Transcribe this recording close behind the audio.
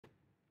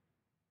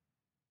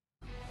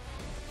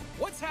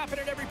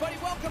happening, everybody?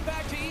 Welcome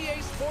back to EA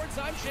Sports.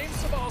 I'm James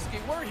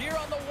Cebulski. We're here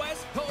on the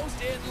West Coast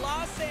in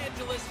Los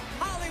Angeles,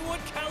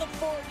 Hollywood,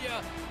 California,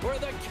 where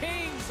the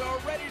Kings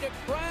are ready to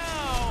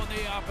crown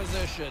the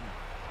opposition.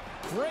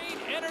 Great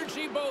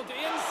energy both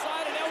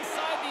inside and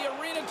outside the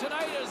arena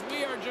tonight as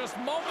we are just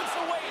moments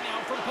away now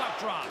from puck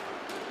drop.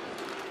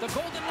 The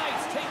Golden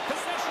Knights take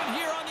possession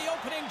here on the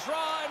opening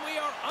draw, and we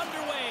are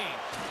underway.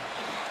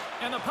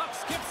 And the puck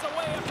skips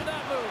away after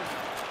that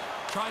move.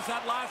 Tries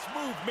that last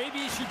move.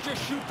 Maybe he should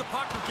just shoot the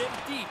puck or get it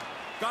deep.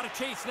 Got to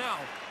chase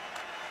now.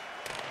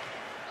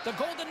 The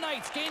Golden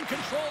Knights gain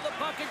control of the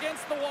puck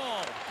against the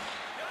wall.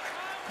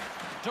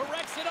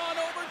 Directs it on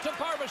over to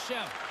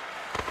Barbashev.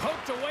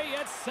 Poked away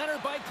at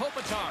center by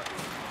Kopitar.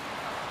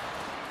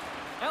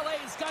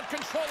 LA's got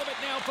control of it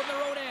now from their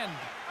own end.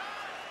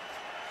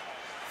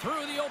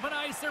 Through the open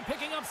ice, they're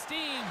picking up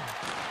steam.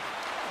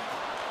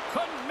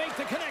 Couldn't make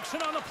the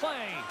connection on the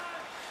play.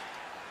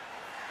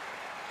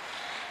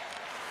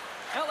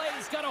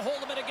 LA's got a hold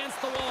of it against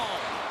the wall.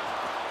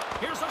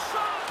 Here's a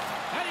shot,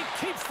 and he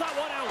keeps that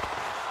one out.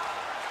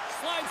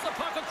 Slides the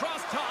puck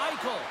across to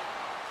Eichel.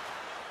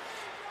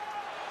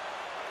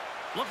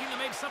 Looking to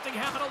make something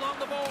happen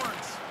along the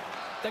boards.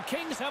 The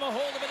Kings have a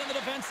hold of it in the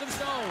defensive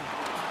zone.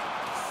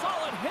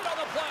 Solid hit on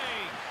the play.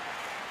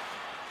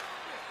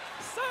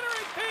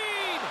 Centering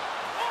feed.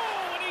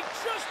 Oh, and he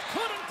just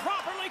couldn't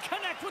properly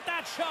connect with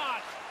that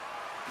shot.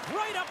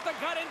 Right up the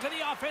gut into the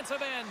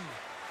offensive end.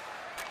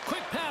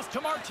 Quick pass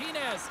to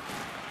Martinez.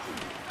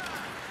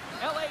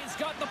 LA's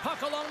got the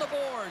puck along the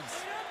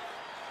boards.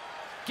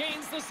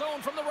 Gains the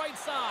zone from the right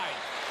side.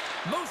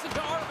 Moves it to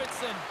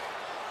Arvidsson.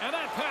 And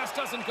that pass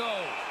doesn't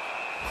go.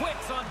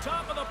 Quick's on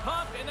top of the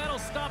puck, and that'll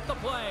stop the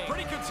play.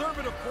 Pretty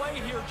conservative play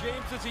here,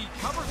 James, as he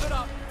covers it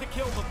up to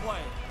kill the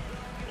play.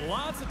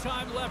 Lots of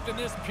time left in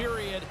this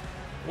period.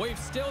 We've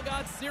still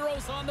got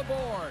zeros on the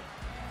board.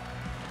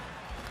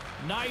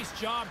 Nice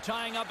job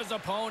tying up his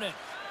opponent.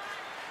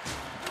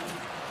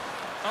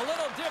 A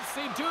little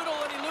dipsy-doodle,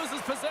 and he loses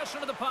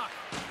possession of the puck.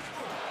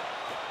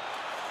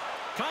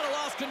 Kind of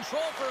lost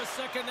control for a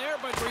second there,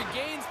 but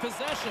regains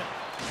possession.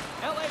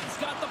 LA's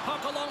got the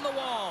puck along the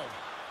wall.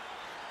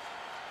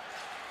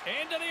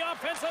 Into the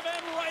offensive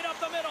end, right up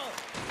the middle.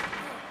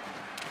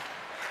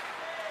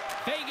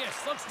 Vegas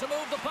looks to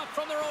move the puck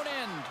from their own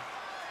end.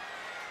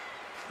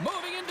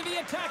 Moving into the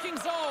attacking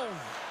zone.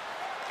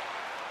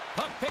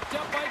 Puck picked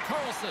up by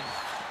Carlson.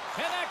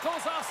 And that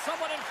goes off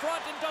someone in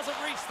front and doesn't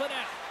reach the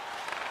net.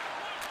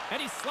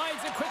 And he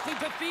slides it quickly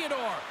to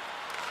Theodore.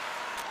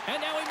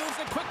 And now he moves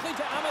it quickly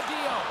to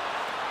Amadio.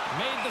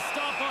 Made the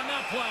stop on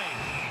that play.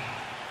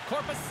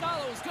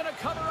 Korpisalo's going to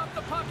cover up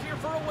the puck here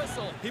for a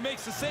whistle. He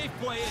makes a safe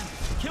play and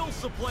kills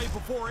the play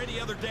before any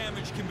other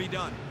damage can be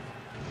done.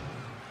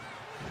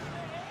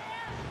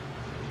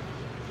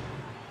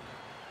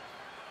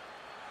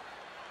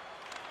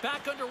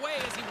 Back underway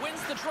as he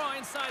wins the draw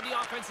inside the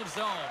offensive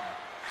zone.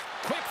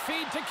 Quick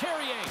feed to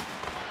Carrier.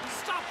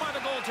 Stopped by the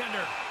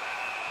goaltender.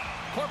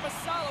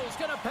 Korpisalo's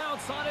going to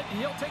pounce on it, and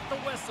he'll take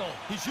the whistle.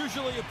 He's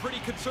usually a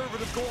pretty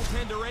conservative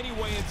goaltender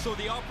anyway, and so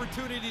the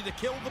opportunity to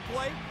kill the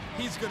play,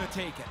 he's going to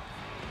take it.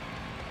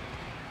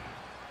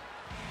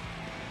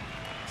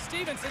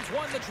 Stevenson's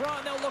won the draw,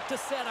 and they'll look to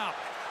set up.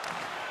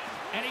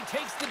 And he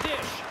takes the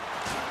dish.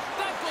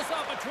 That goes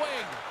off a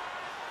twig.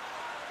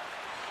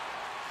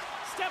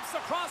 Steps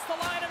across the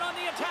line and on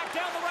the attack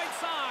down the right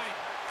side.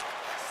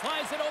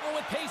 Slides it over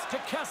with pace to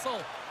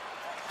Kessel.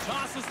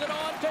 Tosses it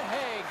on to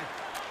Haig.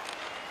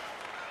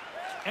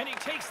 And he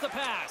takes the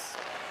pass.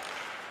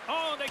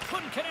 Oh, they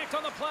couldn't connect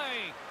on the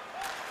play.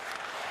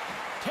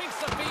 Takes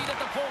the feed at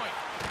the point.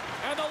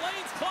 And the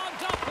lane's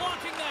clogged up,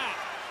 blocking that.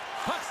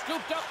 Puck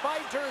scooped up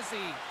by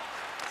Jersey.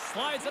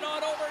 Slides it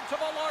on over to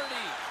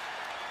Velarde.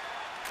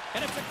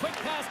 And it's a quick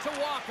pass to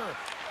Walker.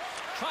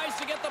 Tries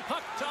to get the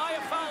puck to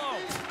Iafallo.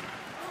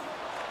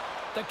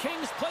 The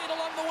Kings played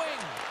along the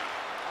wing.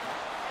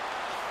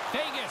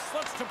 Vegas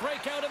looks to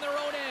break out in their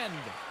own end.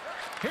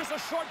 Here's a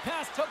short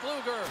pass to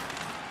Bluger.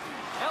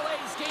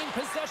 LA's gained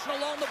possession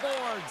along the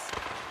boards.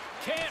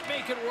 Can't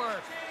make it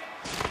work.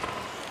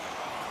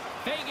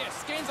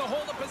 Vegas gains a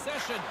hold of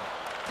possession.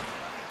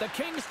 The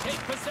Kings take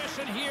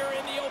possession here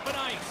in the open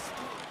ice.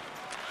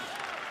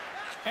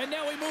 And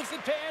now he moves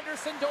it to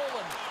Anderson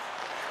Dolan.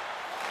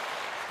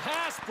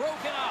 Pass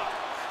broken up.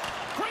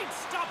 Great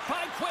stop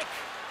by Quick.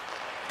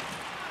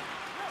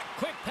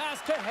 Quick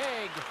pass to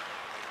Haig.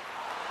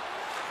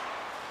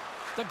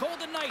 The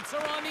Golden Knights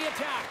are on the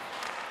attack.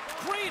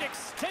 Great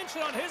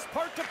extension on his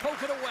part to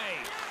poke it away.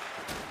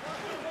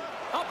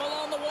 Up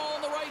along the wall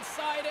on the right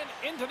side and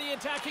into the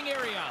attacking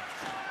area.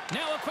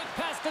 Now a quick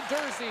pass to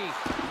Jersey.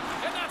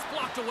 And that's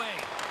blocked away.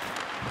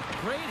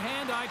 Great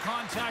hand-eye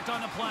contact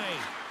on the play.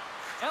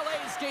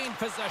 LA's gained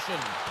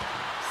possession.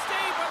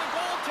 Saved by the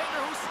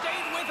goaltender who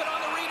stayed with it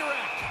on the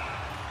redirect.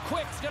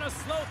 Quick's going to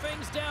slow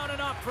things down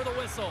and up for the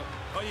whistle.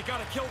 Oh, you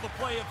got to kill the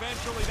play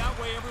eventually. That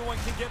way everyone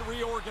can get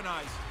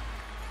reorganized.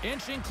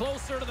 Inching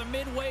closer to the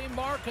midway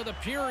mark of the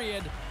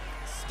period.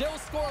 Still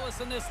scoreless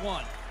in this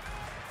one.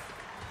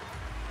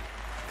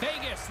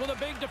 Vegas with a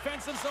big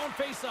defensive zone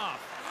faceoff.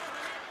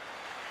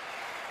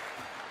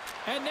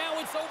 And now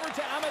it's over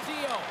to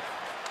Amadio.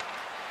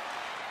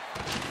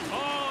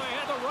 Oh, he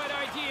had the right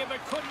idea, but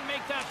couldn't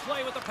make that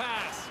play with the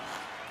pass.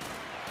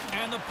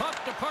 And the puck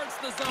departs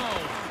the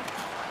zone.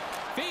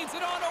 Feeds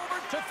it on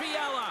over to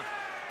Fiala.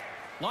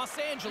 Los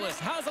Angeles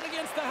has it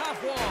against the half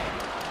wall.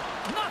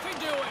 Nothing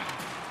doing.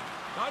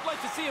 I'd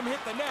like to see him hit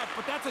the net,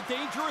 but that's a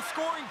dangerous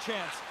scoring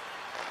chance.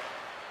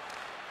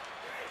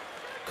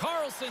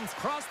 Carlson's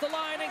crossed the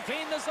line and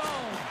gained the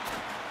zone.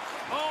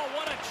 Oh,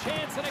 what a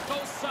chance, and it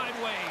goes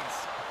sideways.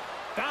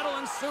 Battle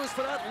ensues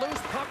for that loose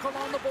puck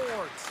along the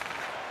boards.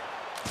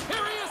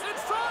 Here he is in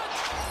front.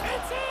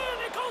 It's in.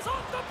 It goes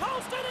off the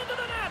post and into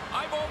the net.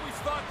 I've always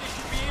thought they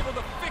should be able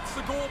to fix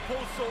the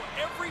goalpost so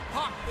every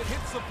puck that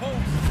hits the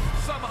post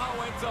somehow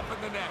ends up in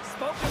the net.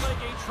 Spoken like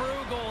a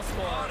true goal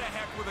scorer. What the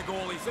heck with the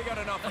goalies? They got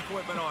enough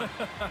equipment on.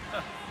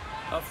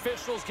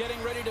 Officials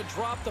getting ready to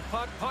drop the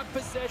puck. Puck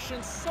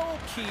possession so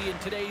key in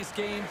today's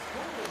game.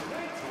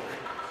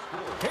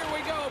 Here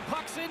we go.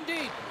 Puck's in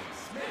deep.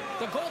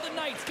 The Golden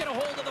Knights get a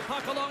hold of the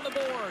puck along the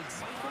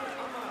boards.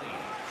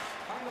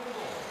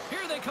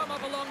 Here they come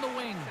up along the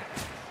wing.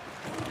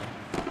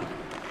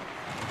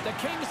 The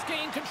Kings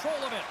gain control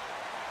of it.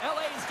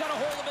 LA's got a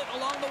hold of it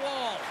along the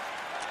wall.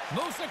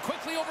 Moves it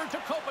quickly over to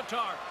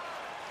Kopitar.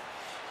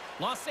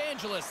 Los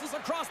Angeles is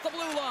across the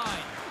blue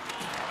line.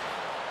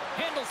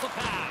 Handles the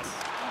pass.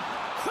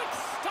 Quick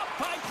stop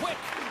by Quick.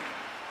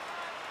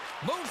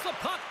 Moves the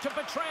puck to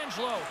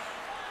Pietrangelo.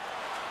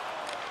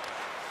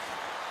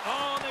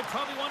 Oh, they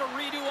probably want to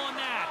redo on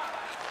that.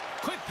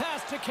 Quick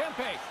pass to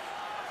Kempe.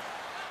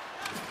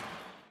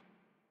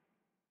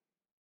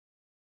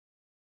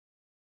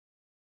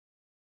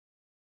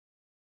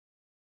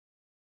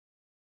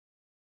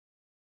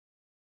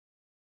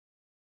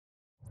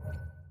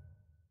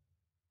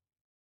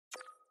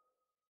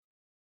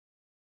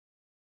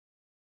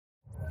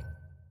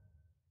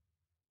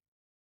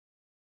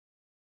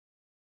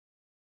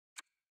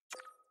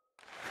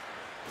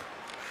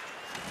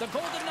 The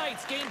Golden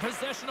Knights gain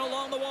possession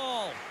along the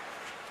wall.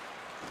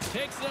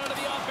 Takes it out of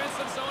the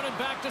offensive zone and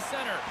back to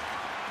center.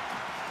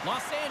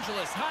 Los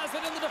Angeles has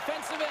it in the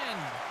defensive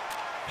end.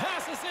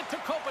 Passes it to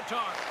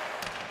Kopitar.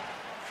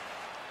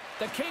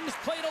 The Kings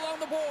played along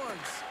the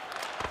boards.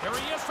 Here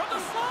he is from the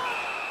slot.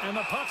 And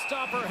the puck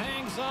stopper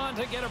hangs on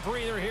to get a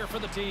breather here for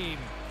the team.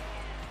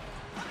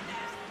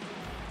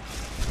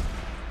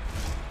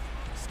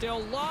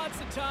 Still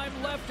lots of time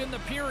left in the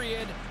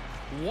period.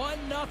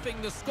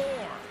 1-0 the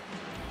score.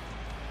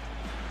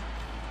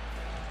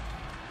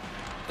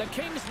 The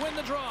Kings win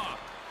the draw.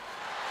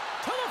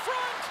 To the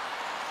front.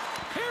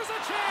 Here's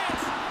a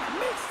chance.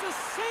 Makes the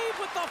save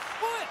with the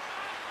foot.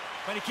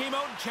 But he came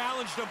out and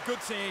challenged him.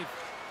 Good save.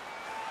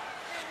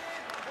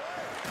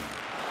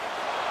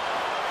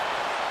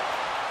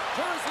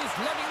 Jersey's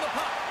lugging the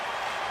puck.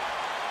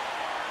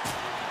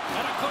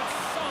 And a good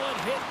solid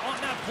hit on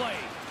that play.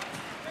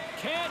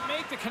 Can't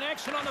make the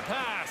connection on the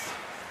pass.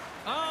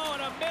 Oh,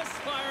 and a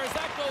misfire as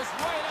that goes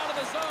right out of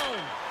the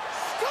zone.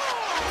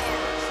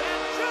 Scores!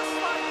 And just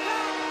like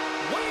that,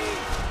 we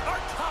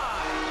are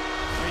tied.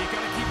 Well, you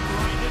got to keep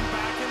grinding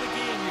back in the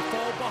game. You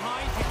fall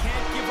behind, you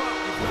can't give up.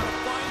 You've got to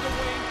find a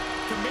way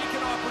to make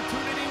an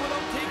opportunity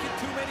without taking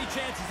too many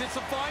chances. It's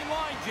a fine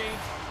line,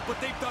 James, but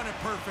they've done it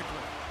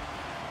perfectly.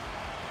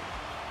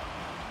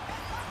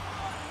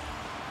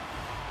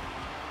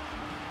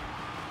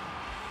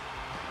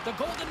 The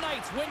Golden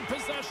Knights win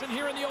possession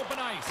here in the open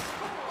ice.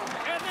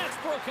 And that's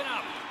broken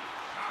up.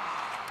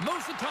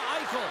 Moves it to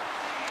Eichel.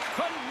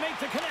 Couldn't make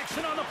the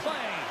connection on the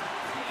play.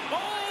 Oh,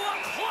 a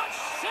clutch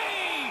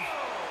save!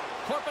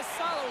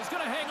 Korpisalo's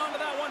going to hang on to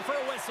that one for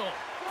a whistle.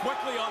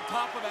 Quickly on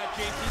top of that,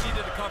 James, he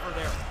needed a cover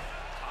there.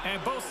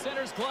 And both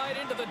centers glide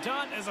into the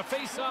dot as a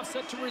face-off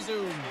set to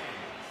resume.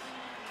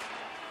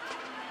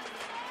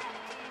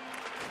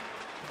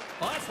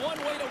 Well, that's one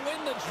way to win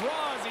the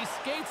draw as he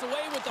skates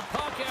away with the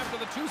puck after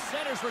the two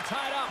centers were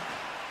tied up.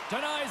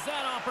 Denies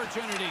that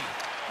opportunity.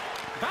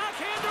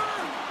 Backhander!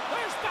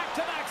 There's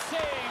back-to-back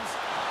saves.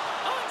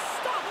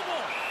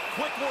 Unstoppable!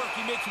 Quick work.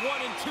 He makes 1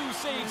 and 2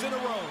 saves in a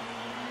row.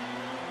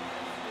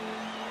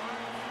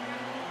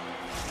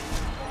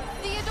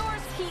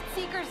 Theodore's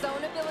heat-seeker zone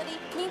ability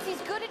means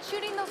he's good at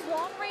shooting those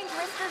long-range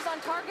wristers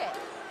on target.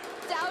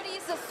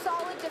 Doughty's a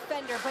solid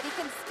defender, but he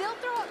can still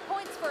throw up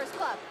points for his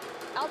club.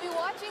 I'll be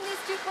watching these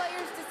two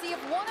players to see if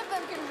one of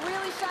them can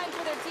really shine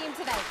for their team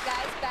tonight.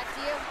 Guys, back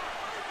to you.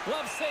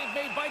 Glove save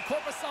made by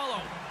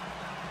Korpisalo.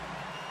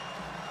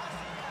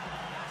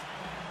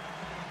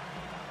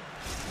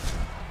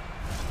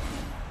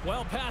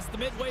 Well past the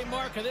midway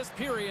mark of this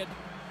period,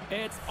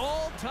 it's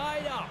all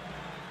tied up.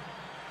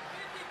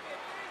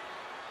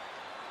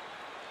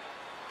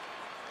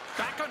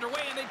 Back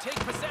underway, and they take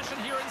possession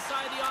here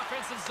inside the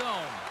offensive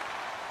zone.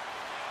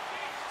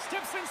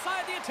 Steps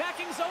inside the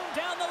attacking zone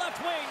down the left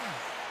wing.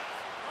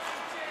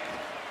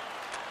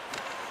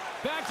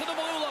 Back to the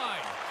blue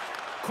line.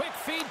 Quick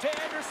feed to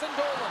Anderson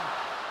Dolan.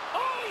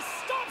 Oh, he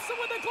stops him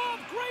with the glove.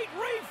 Great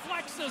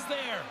reflexes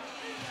there.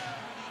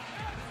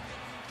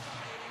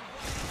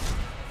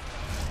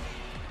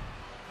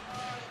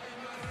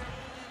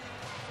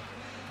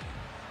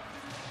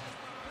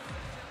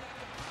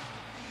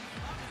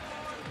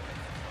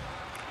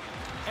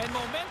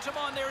 And momentum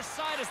on their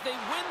side as they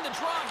win the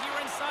draw here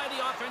inside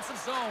the offensive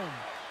zone.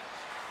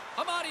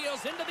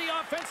 Amadio's into the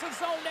offensive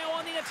zone now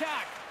on the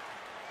attack.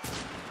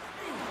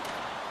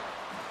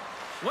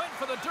 Went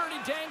for the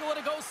dirty dangle and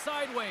it goes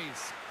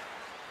sideways.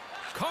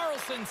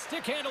 Carlson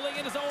stick handling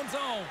in his own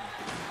zone.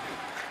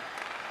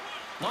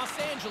 Los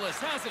Angeles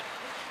has it.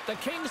 The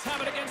Kings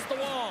have it against the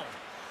wall.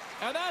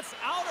 And that's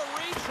out of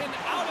reach and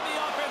out of the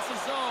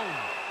offensive zone.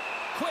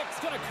 Quick's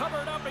going to cover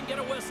it up and get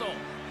a whistle.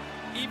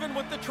 Even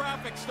with the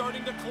traffic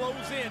starting to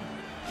close in,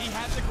 he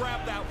had to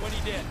grab that when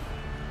he did.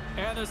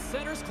 And the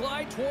centers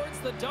glide towards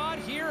the dot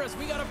here as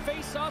we got a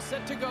face-off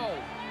set to go.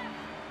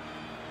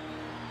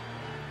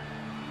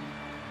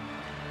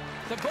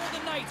 The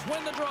Golden Knights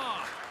win the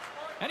draw.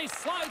 And he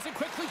slides it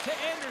quickly to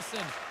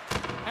Anderson.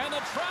 And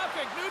the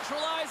traffic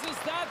neutralizes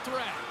that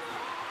threat.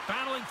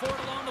 Battling for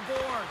it along the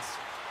boards.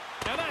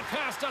 And that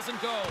pass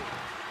doesn't go.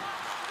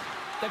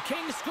 The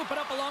Kings scoop it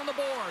up along the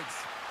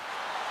boards.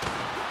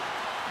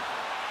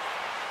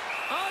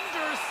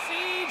 Under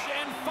siege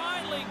and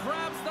finally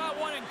grabs that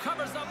one and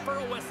covers up for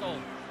a whistle.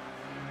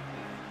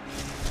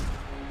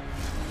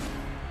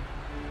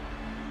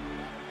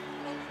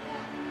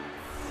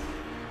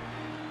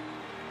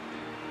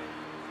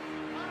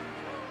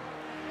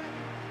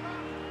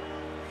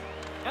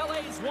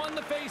 LA's won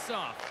the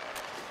faceoff.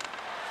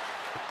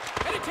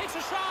 And he takes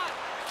a shot.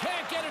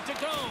 Can't get it to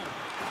go.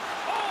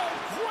 Oh,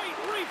 great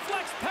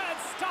reflex pad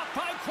stopped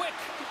by Quick.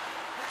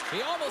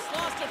 He almost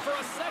lost it for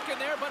a second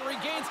there, but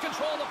regains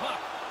control of the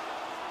puck.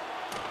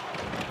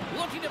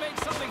 Looking to make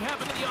something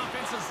happen in the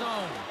offensive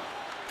zone.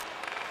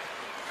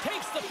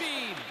 Takes the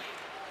feed.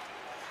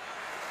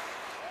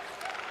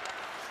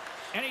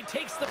 And he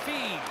takes the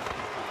feed.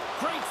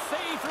 Great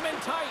save from in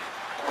tight.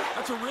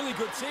 That's a really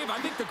good save. I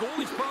think the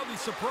goalie's probably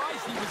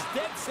surprised he was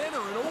dead center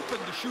and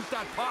open to shoot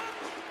that puck.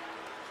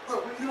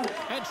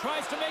 And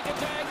tries to make a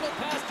diagonal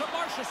pass to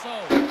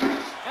Marchessault.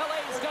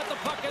 LA's got the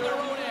puck in their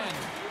own end.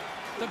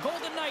 The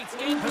Golden Knights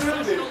gain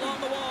possession along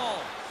the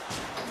wall.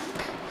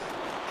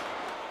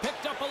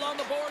 Picked up along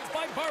the boards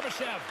by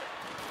Barbashev.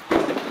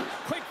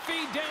 Quick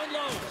feed down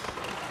low.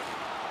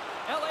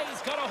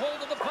 LA's got a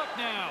hold of the puck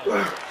now.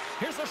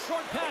 Here's a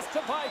short pass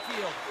to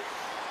Byfield.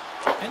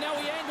 And now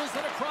he angles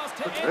it across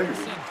to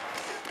Anderson.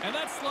 And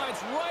that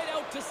slides right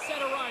out to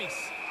center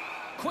ice.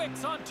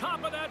 Quick's on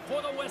top of that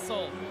for the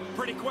whistle.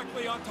 Pretty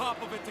quickly on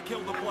top of it to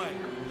kill the play.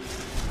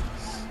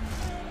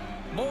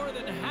 More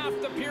than half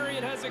the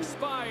period has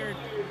expired.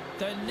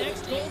 The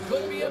next goal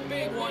could be a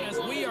big one as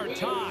we are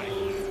tied.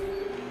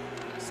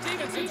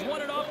 Stevenson's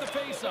won it off the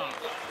faceoff.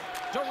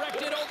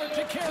 Directed over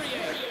to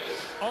Carrier.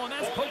 Oh, and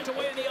that's poked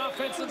away in the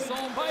offensive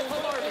zone by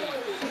Velarde.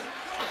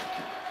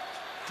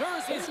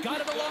 Jersey's got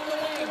it along the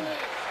wing.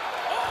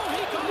 Oh,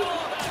 he got all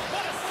of that.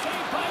 What a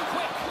save by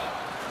Quick.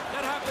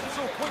 That happened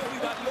so quickly,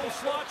 that low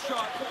slot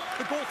shot.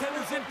 The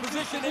goaltender's in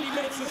position and he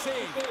makes the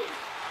save.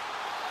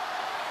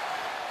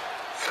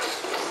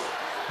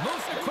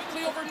 Moves it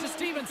quickly over to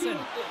Stevenson.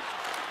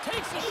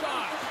 Takes a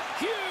shot.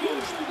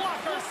 Huge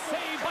blocker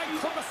save by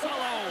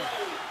Korpisalo.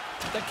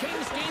 The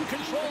Kings gain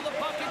control of the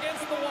puck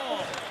against the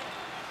wall.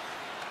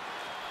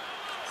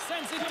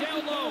 Sends it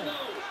down low.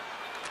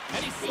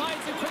 And he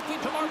slides it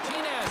quickly to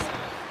Martinez.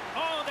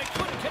 Oh, they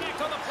couldn't connect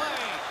on the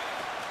play.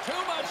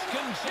 Too much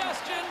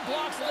congestion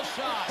blocks the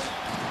shot.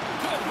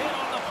 Good hit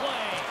on the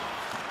play.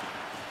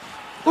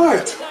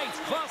 What? The Knights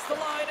cross the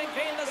line and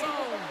gain the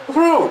zone. What's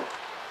wrong?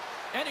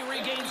 And he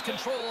regains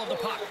control of the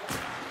puck.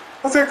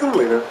 I'll take him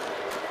later.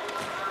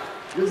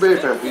 You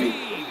bad time, Pete.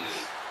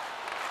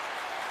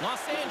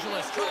 Los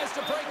Angeles tries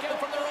to break out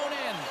from their own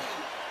end.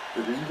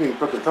 You can't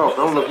fucking talk. I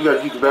don't know if you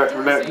gotta use the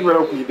bathroom now. You better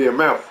open your damn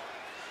mouth.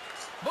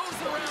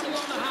 Moves it around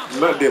along the half.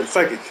 You're not damn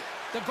psychic.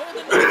 The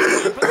Golden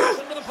Knights in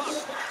possession to the puck.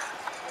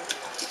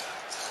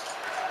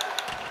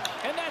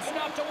 And that's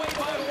knocked away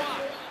by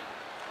Watt.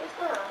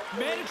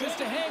 Manages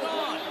to hang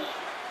on.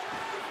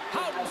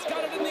 Houghton's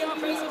got it in the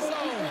offensive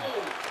zone.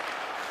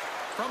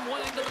 From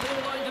one end of the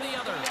blue line to the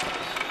other.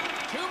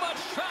 Too much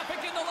traffic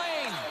in the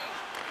lane.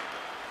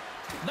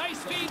 Nice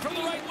feed from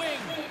the right wing.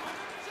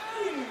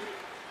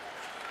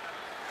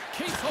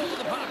 Keeps hold of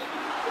the puck.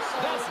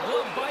 That's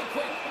gloved by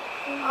Quick.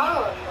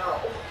 Oh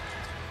no.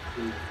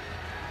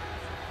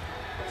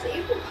 So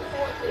you can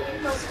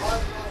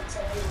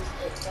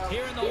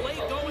Here in the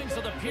late goings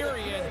of the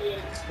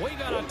period, we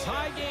got a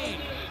tie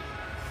game.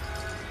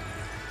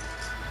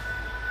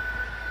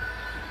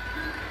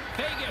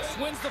 Vegas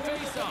wins the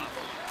faceoff.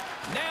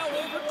 Now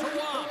over to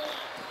Watt.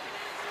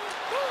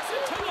 Moves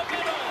it to the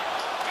middle.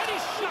 And he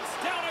shuts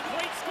down a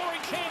great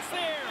scoring chance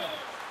there.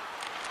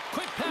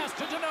 Quick pass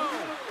to Deneau.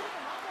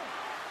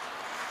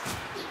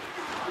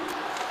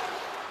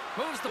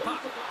 Moves the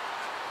puck.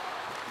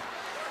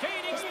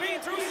 Gaining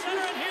speed through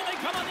center, and here they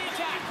come on the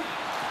attack.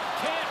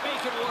 Can't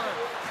make it work.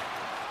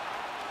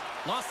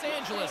 Los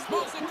Angeles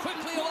moves it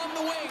quickly along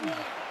the wing.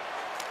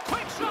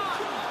 Quick shot.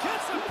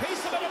 Gets a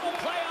piece of it and will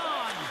play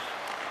on.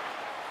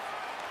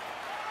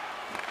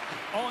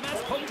 Oh, and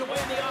that's poked away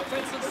in the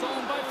offensive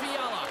zone by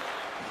Fiala.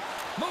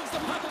 Moves the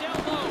puck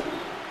down low.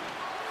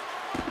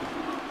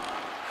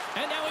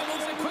 And now he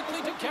moves it quickly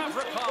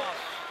Gavrikov.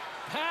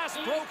 Pass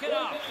broken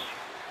up.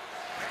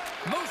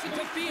 Moves it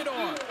to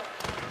Theodore.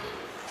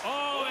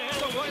 Oh, they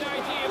had the right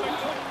idea, but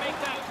couldn't make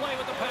that play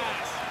with the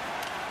pass.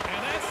 And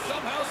that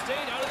somehow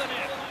stayed out of the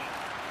net.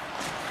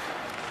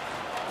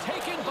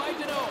 Taken by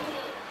Deneau.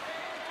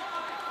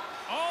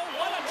 Oh,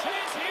 what a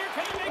chance here.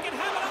 Can he make it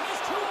happen on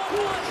this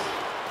 2-on-1?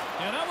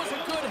 And that was a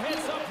good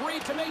heads-up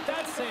read to make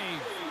that save.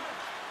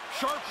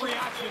 Sharp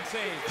reaction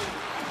save.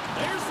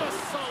 There's a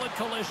solid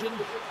collision.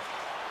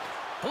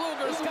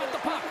 Bluger's got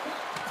the puck.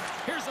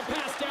 Here's a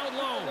pass down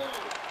low.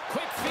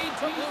 Quick feed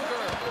to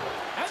Bluger.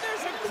 And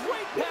there's a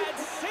great pad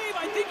save.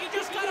 I think he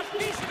just got a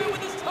piece of it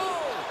with his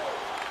toe.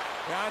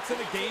 Yeah, it's in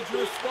a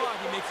dangerous spot.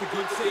 He makes a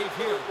good save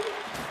here.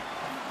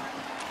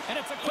 And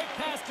it's a quick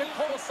pass to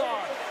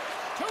Kolesar.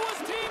 To his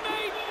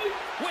teammate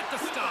with the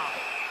stop.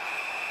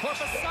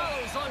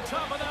 Korpisalo's on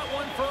top of that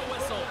one for a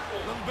whistle.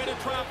 A little bit of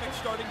traffic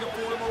starting to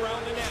form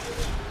around the net.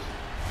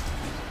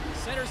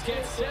 Centers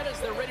get set as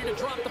they're ready to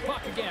drop the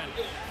puck again.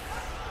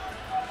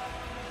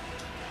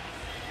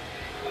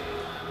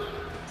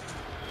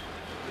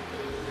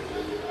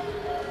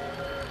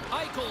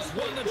 Eichel's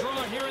won the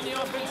draw here in the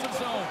offensive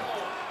zone.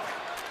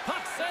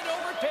 Puck sent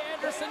over to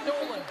Anderson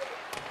Dolan.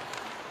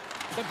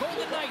 The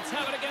Golden Knights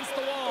have it against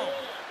the wall.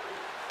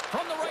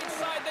 From the right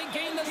side, they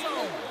gain the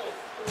zone.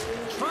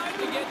 Trying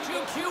to get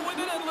 2Q with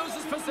it and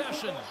loses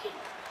possession.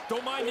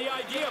 Don't mind the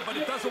idea, but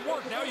it doesn't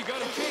work. Now you got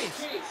to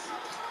chase.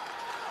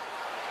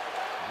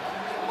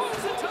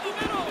 Moves it to the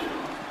middle.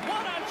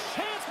 What a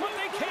chance, but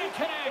they can't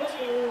connect.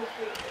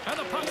 And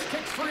the puck's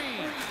kicked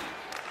free.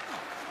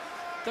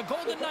 The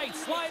Golden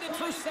Knights slide it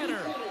through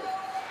center.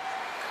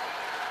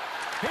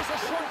 Here's a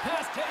short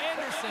pass to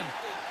Anderson.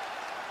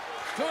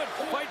 Good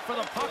fight for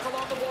the puck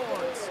along the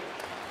boards.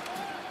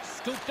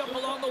 Scooped up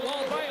along the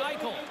wall by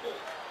Eichel.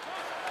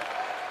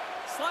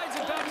 Slides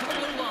it back to the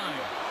blue line.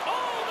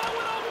 Oh, that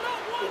went off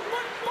not one,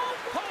 but both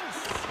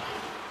posts.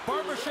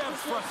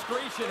 Barbashev's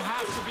frustration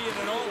has to be at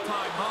an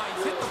all-time high.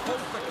 He's hit the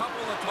post a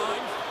couple of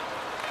times.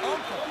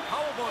 Uncle,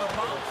 how about a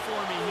bounce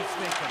for me, he's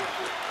thinking.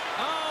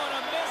 Oh, and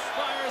a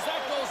misfire as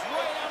that goes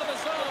right out of the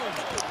zone.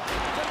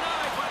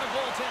 Denied by the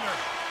goaltender.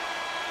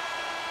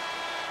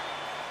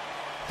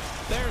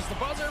 There's the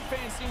buzzer.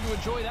 Fans seem to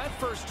enjoy that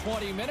first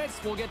 20 minutes.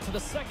 We'll get to the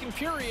second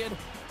period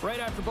right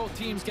after both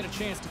teams get a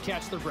chance to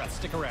catch their breath.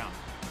 Stick around.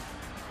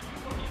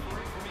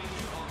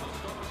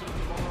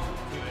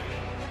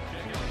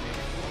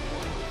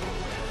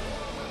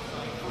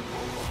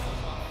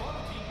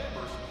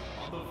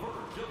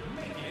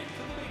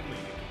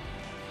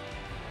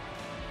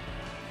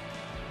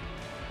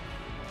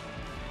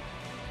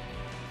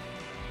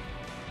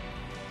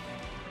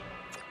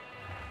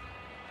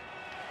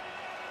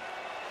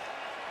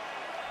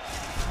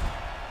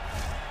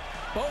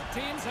 Both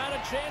teams had a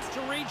chance to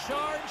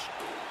recharge,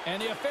 and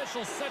the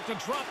officials set to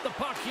drop the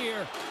puck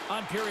here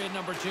on period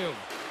number 2.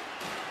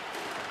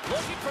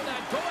 Looking for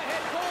that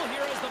go-ahead goal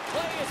here as the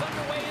play is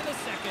underway in the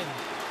second.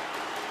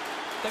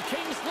 The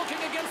Kings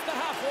looking against the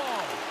half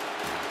wall.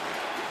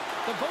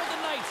 The Golden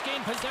Knights gain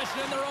possession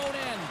in their own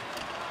end.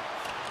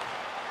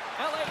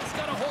 LA's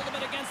got a hold of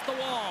it against the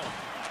wall.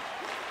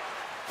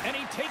 And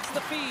he takes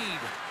the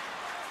feed.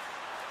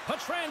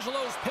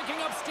 Petrangelo's picking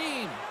up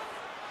steam.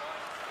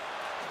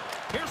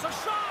 Here's a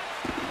shot.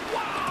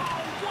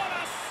 Wow, what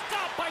a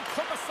stop by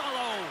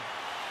Korpisalo.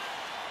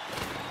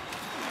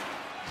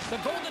 The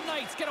Golden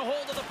Knights get a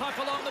hold of the puck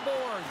along the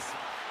boards.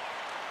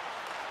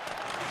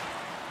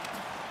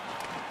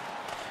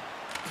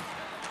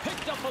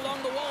 Picked up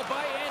along the wall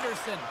by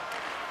Anderson.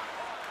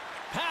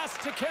 Pass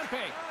to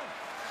Kempe.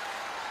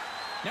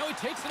 Now he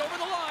takes it over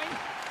the line.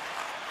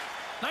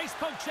 Nice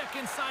poke check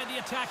inside the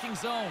attacking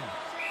zone.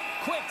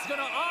 Quick's going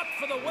to opt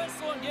for the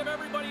whistle and give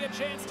everybody a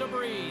chance to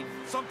breathe.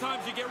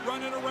 Sometimes you get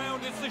running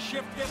around as the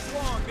shift gets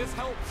long. This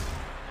helps.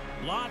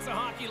 Lots of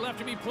hockey left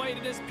to be played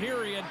in this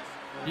period.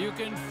 You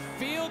can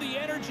feel the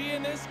energy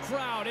in this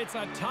crowd. It's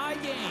a tie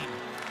game.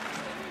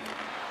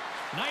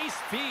 Nice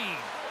feed.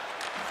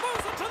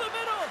 Moves it to the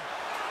middle.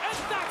 And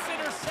that's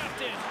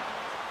intercepted.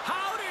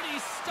 How did he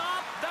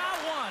stop that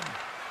one?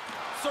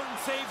 Certain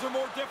saves are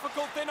more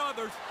difficult than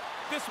others.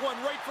 This one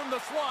right from the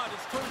slot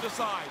is turned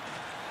aside.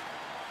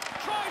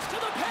 Tries to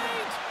the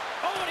paint.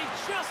 Oh, and he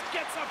just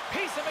gets a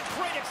piece of it.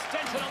 Great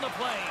extension on the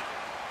play.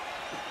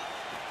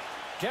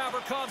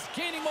 Gavrikov's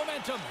gaining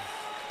momentum.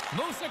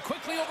 Moves it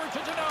quickly over to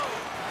Deneau.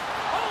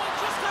 Oh, and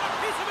just got a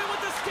piece of it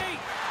with the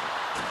skate.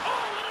 Oh,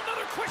 and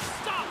another quick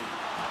stop.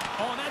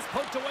 Oh, and that's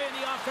poked away in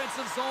the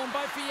offensive zone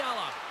by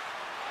Fiala.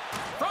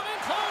 From in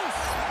close.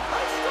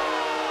 A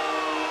score!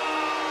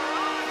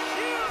 A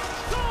huge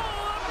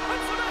goal.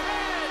 Puts him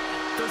ahead.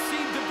 There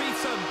seemed to be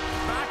some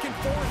back and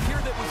forth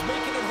here that was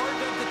making it hard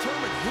to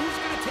determine who's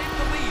going to take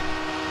the lead.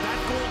 That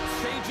goal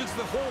changes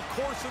the whole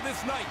course of this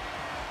night.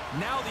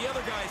 Now the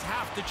other guys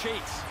have to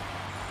chase.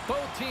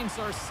 Both teams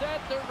are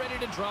set. They're ready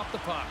to drop the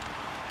puck.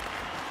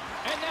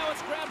 And now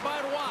it's grabbed by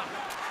Roy.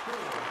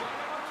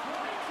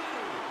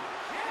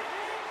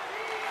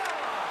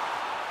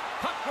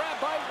 Puck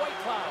grabbed by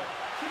Whitecloud.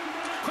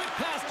 Quick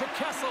pass to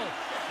Kessel.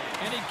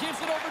 And he gives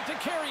it over to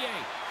Carrier.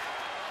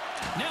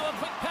 Now a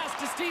quick pass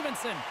to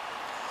Stevenson.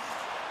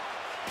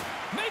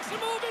 Makes a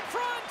move in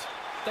front.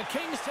 The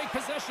Kings take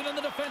possession in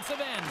the defensive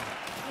end.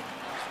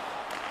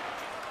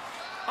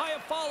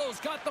 Iafallo's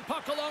got the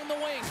puck along the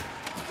wing.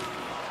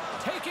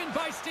 Taken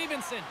by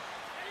Stevenson.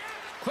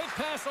 Quick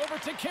pass over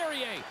to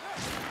Carrier.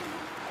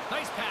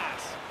 Nice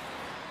pass.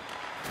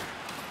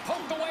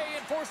 Poked away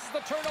and forces the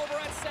turnover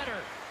at center.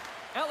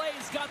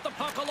 LA's got the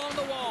puck along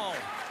the wall.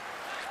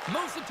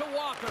 Moves it to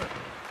Walker.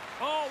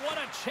 Oh, what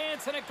a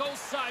chance, and it goes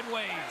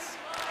sideways.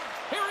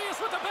 Here he is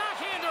with the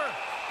backhander.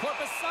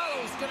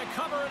 Korpisalo's going to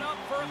cover it up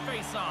for a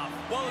face-off.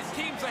 While his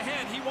team's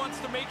ahead, he wants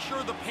to make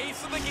sure the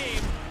pace of the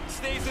game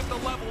stays at the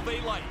level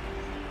they like.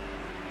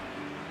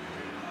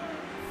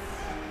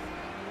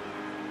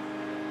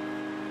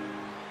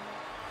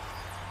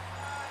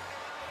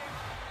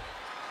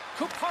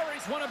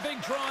 Kupari's won a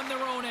big draw on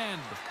their own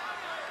end.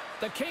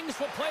 The Kings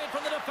will play it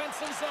from the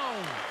defensive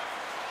zone.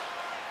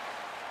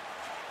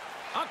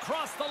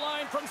 Across the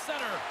line from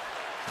center.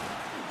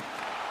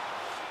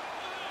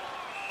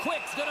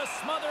 Quick's gonna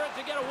smother it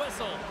to get a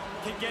whistle.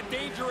 Can get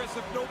dangerous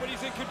if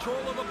nobody's in control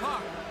of the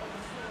puck.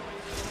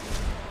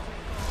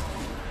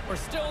 We're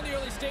still in the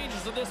early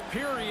stages of this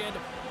period.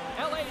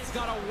 LA's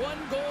got a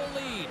one-goal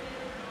lead.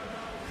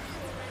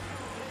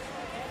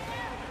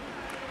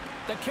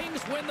 The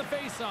Kings win the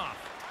face-off.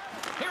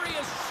 Here he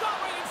is, shot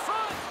right in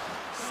front.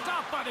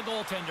 Stopped by the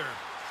goaltender.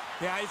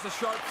 Yeah, he's a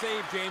sharp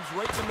save, James.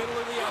 Right in the middle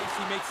of the ice,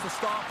 he makes the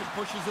stop and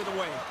pushes it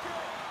away.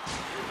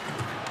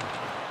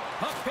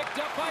 Puck picked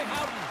up by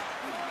Howden.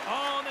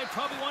 Oh, and they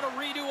probably want a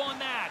redo on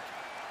that.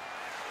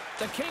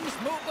 The Kings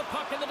move the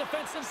puck in the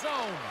defensive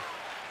zone.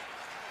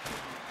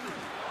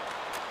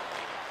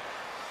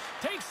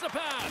 Takes the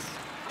pass.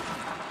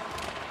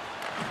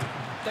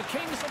 The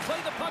Kings will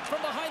play the puck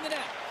from behind the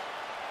net.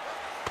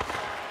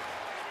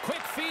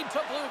 Quick feed to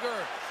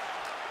Bluger.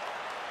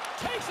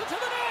 Takes it to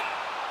the net.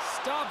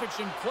 Stoppage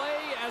in play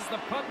as the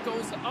puck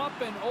goes up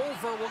and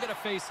over. We'll get a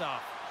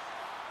face-off.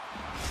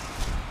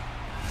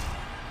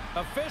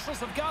 Officials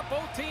have got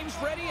both teams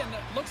ready, and it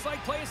looks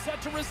like play is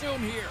set to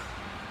resume here.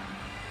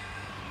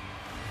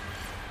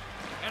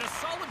 And a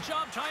solid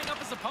job tying up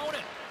his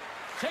opponent.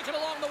 Taken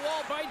along the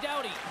wall by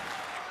Doughty.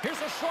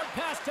 Here's a short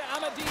pass to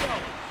Amadio.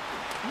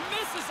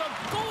 Misses a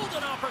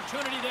golden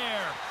opportunity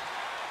there.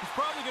 He's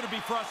probably going to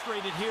be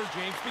frustrated here,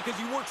 James, because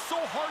he worked so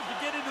hard to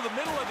get into the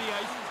middle of the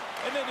ice,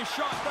 and then his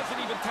shot doesn't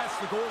even test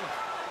the goalie.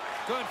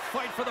 Good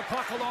fight for the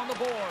puck along the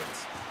boards.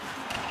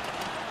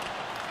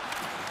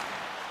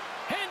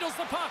 Handles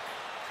the puck.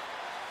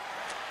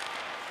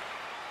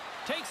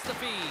 Takes the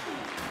feed.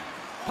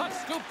 Puck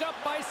scooped up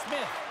by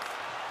Smith.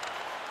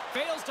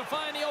 Fails to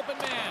find the open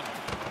man.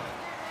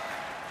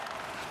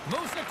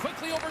 Moves it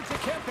quickly over to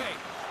Kempe.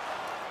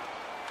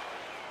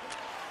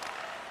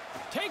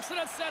 Takes it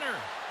at center.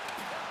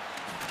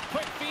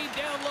 Quick feed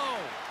down low.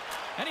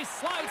 And he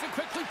slides it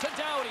quickly to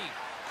Doughty.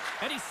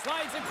 And he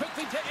slides it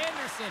quickly to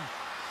Anderson.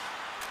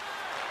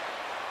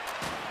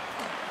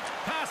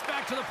 Pass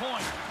back to the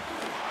point.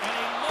 And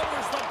he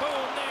lowers the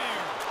boom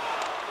there.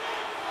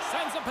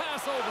 Sends a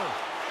pass over.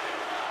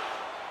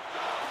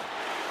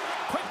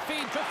 Quick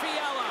feed to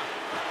Fiala.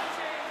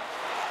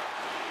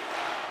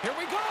 Here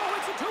we go.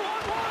 It's a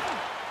 2-on-1.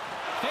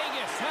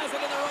 Vegas has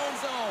it in their own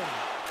zone.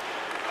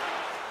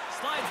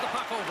 Slides the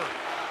puck over.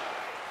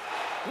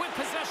 With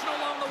possession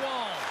along the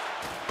wall.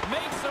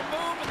 Makes a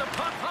move and the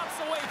puck hops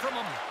away from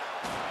him.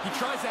 He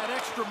tries that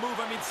extra move.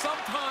 I mean,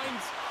 sometimes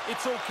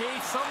it's okay.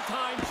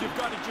 Sometimes you've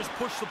got to just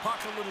push the puck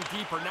a little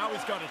deeper. Now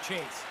he's got to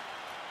chase.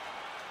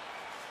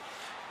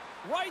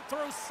 Right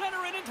through center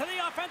and into the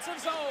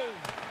offensive zone.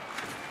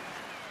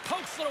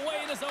 Pokes it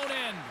away in his own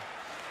end.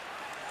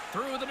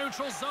 Through the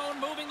neutral zone,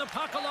 moving the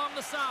puck along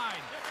the side.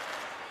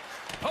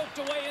 Poked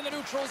away in the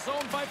neutral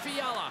zone by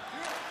Fiala.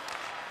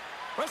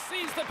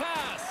 Receives the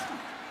pass.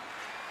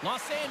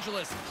 Los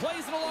Angeles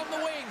plays it along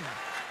the wing.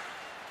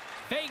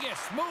 Vegas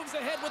moves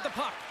ahead with the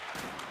puck.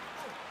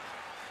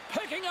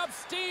 Picking up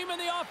steam in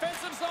the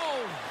offensive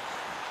zone.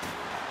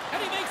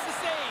 And he makes the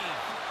save.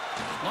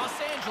 Los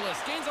Angeles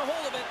gains a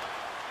hold of it.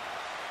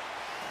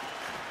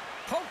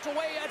 Poked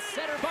away at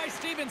center by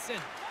Stevenson.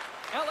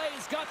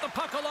 LA's got the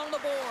puck along the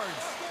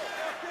boards.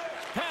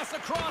 Pass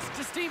across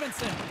to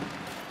Stevenson.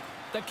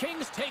 The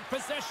Kings take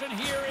possession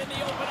here in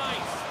the open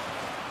ice.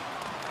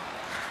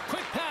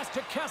 Quick pass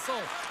to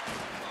Kessel.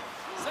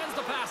 Sends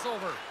the pass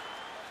over.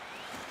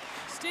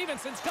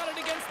 Stevenson's got it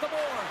against the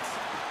boards.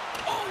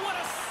 Oh, what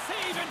a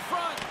save in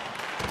front.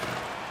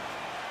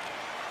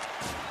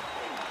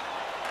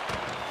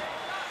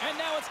 And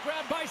now it's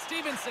grabbed by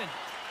Stevenson.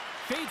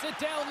 Feeds it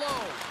down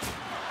low.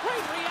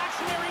 Great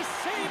reactionary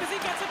save as he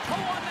gets a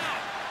toe on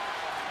that.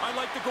 I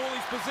like the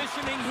goalie's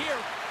positioning here.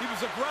 He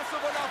was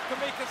aggressive enough to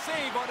make a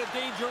save on a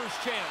dangerous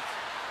chance.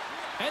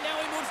 And now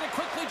he moves it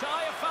quickly to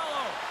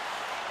Iafallo.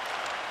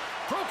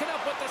 Broken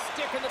up with the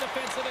stick in the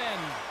defensive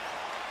end.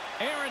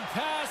 Aaron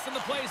pass and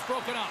the play's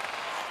broken up.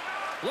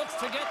 Looks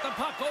to get the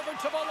puck over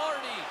to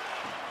Velarde.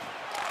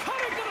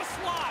 Cutting to the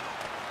slot.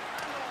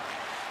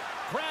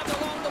 Grabbed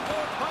along the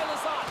board by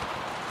Lizotte.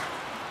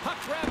 Puck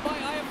grabbed by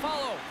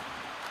Iafallo.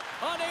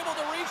 Unable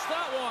to reach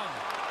that one.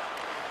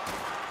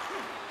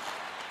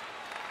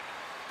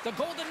 The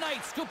Golden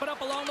Knights scoop it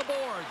up along the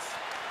boards.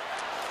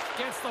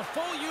 Gets the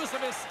full use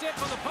of his stick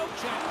on the poke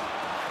check.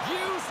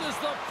 Uses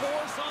the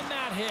force on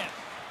that hit.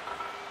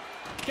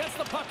 Gets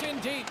the puck in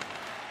deep.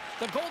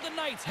 The Golden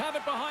Knights have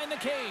it behind the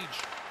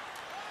cage.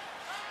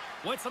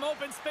 With some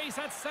open space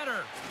at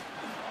center.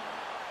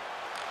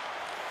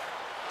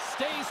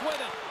 Stays with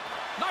it.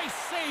 Nice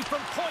save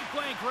from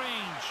point-blank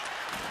range.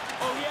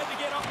 Oh, he had to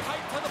get up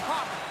tight to the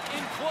puck.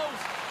 In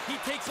close, he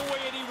takes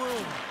away any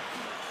room.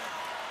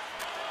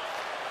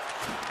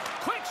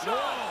 Quick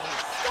shot!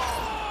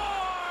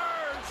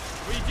 Scores!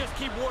 We just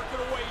keep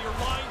working away. Your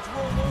lines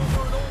roll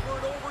over and over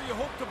and over. You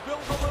hope to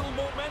build a little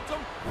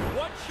momentum.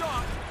 One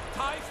shot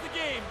ties the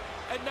game,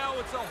 and now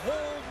it's a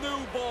whole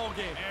new ball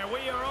game. And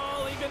we are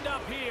all evened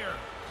up here.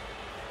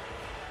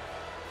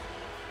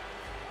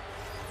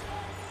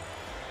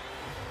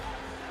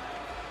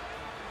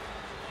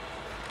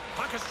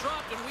 Puck is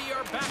dropped, and we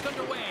are back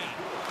underway.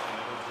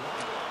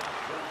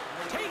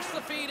 Takes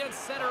the feed at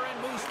center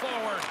and moves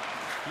forward.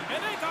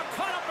 And they got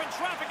caught up in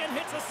traffic and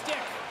hits a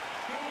stick.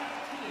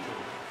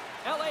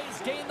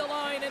 LA's gained the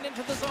line and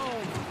into the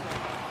zone.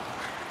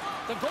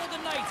 The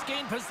Golden Knights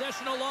gain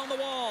possession along the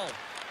wall.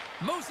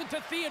 Moves it to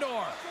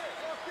Theodore.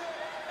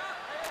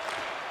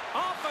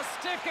 Off a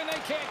stick, and they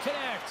can't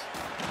connect.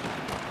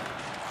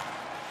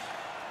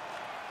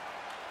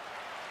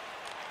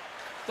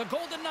 The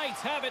Golden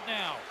Knights have it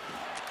now.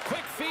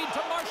 Quick feed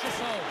to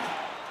Marchessault.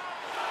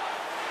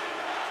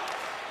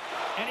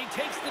 And he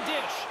takes the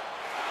dish.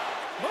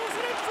 Moves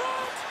it in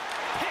front.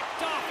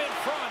 Picked off in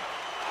front.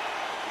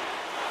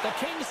 The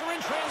Kings are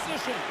in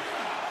transition.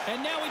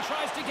 And now he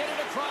tries to get it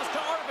across to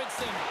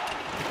Arvidsson.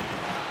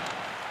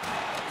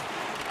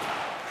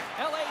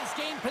 LA's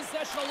gained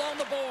possession along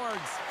the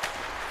boards.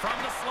 From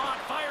the slot,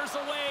 fires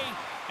away.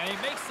 And he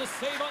makes the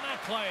save on that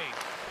play.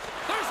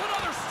 There's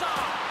another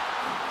stop.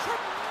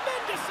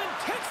 Tremendous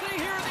intensity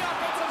here in the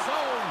offensive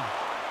zone.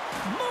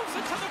 Moves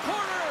it to the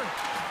corner.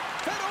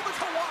 Fed over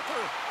to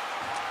Walker.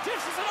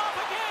 Dishes it off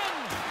again.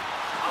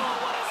 Oh,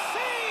 what a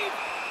save!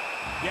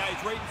 Yeah,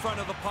 he's right in front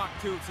of the puck,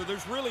 too, so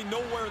there's really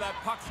nowhere that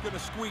puck's going to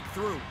squeak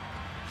through.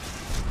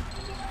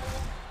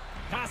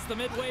 Past the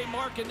midway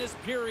mark in this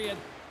period,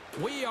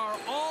 we are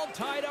all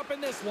tied up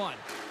in this one.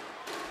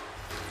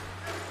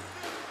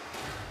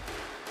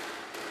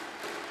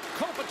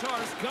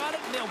 Kopitar's got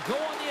it, and they'll go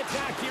on the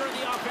attack here in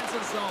the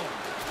offensive zone.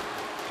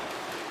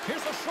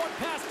 Here's a short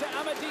pass to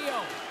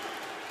Amadio.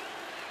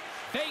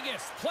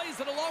 Vegas plays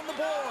it along the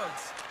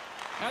boards.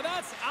 And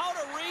that's out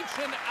of reach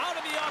and out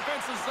of the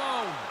offensive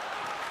zone.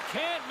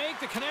 Can't make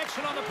the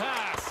connection on the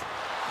pass.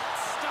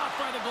 Stopped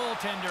by the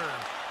goaltender.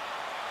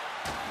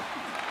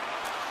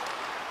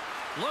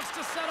 Looks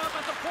to set up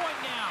at the point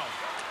now.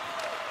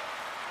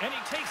 And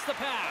he takes the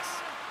pass.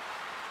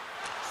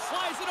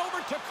 Slides it over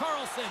to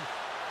Carlson.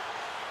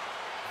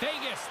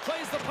 Vegas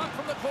plays the puck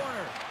from the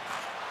corner.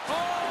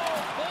 Oh,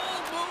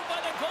 bold move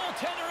by the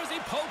goaltender as he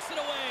pokes it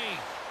away.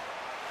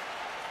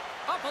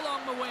 Up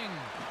along the wing.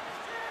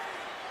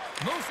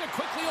 Moves it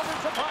quickly over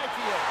to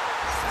Byfield.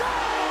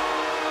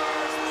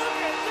 Scores!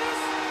 Look at this!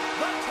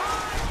 The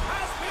time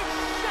has been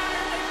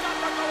shattered. They've got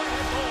the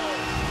go-ahead goal.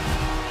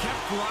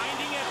 Kept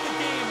grinding at the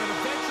game, and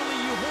eventually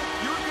you hope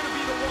you're going to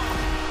be the one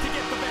to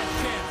get the best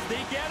chance.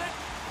 They get it,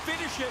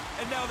 finish it,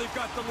 and now they've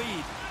got the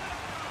lead.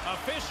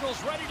 Officials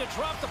ready to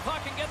drop the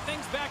puck and get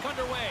things back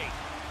underway.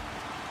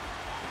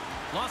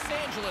 Los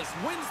Angeles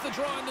wins the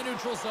draw in the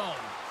neutral zone.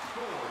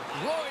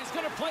 Roy's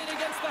going to play it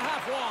against the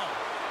half wall.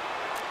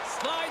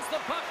 Slides the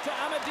puck to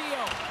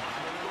Amadio.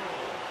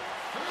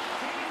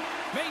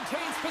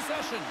 Maintains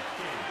possession.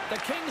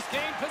 The Kings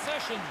gain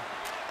possession.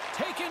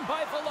 Taken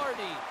by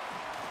Velarde.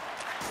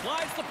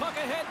 Slides the puck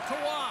ahead to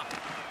Waugh.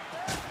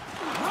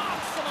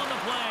 Rocks him on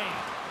the play.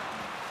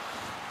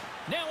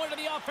 Now into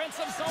the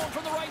offensive zone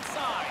from the right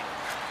side.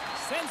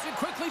 Sends it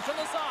quickly to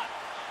Lazat.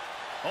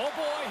 Oh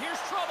boy,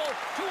 here's trouble.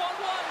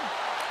 2-on-1.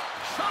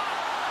 Shot.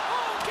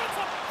 Oh, gets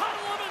a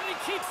puddle of it and he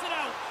keeps it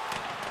out.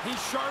 He's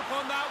sharp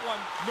on that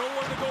one.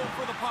 Nowhere to go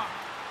for the puck.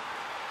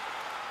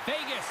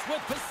 Vegas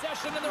with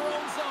possession in their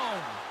own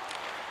zone.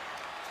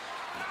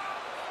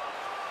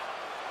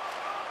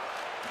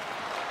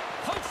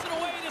 Pokes it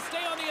away to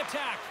stay on the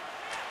attack.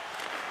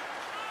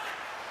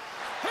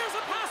 Here's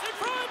a pass in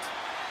front.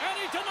 And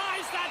he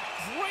denies that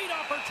great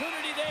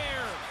opportunity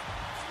there.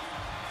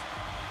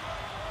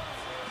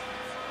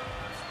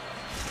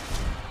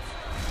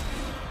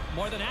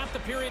 More than half the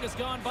period has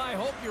gone by.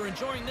 Hope you're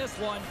enjoying this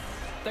one.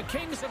 The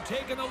Kings have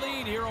taken the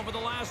lead here over the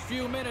last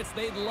few minutes.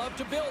 They'd love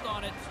to build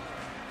on it.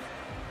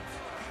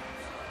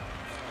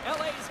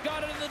 LA's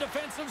got it in the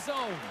defensive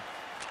zone.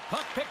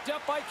 Puck picked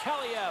up by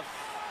Kaliev.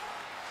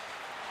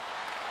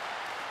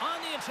 On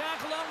the attack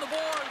along the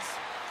boards.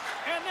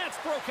 And that's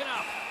broken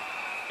up.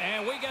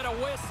 And we get a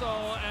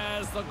whistle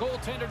as the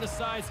goaltender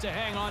decides to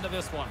hang on to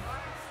this one.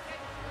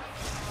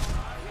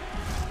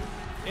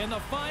 In the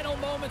final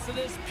moments of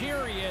this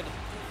period,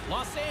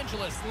 Los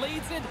Angeles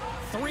leads it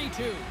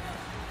 3-2.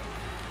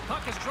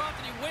 Puck is dropped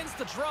and he wins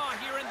the draw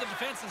here in the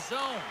defensive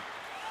zone.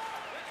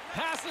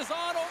 Passes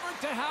on over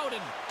to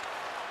Howden.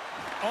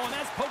 Oh, and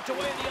that's poked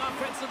away in the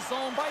offensive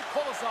zone by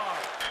Polazar.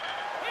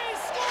 He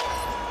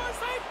scores!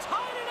 They've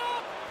tied it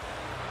up!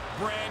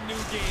 Brand new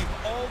game.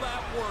 All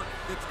that work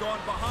that's gone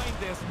behind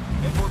this,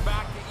 and we're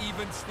back to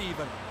even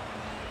Steven.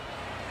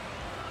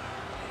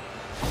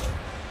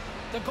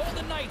 The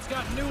Golden Knights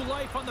got new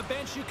life on the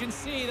bench. You can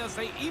see as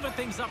they even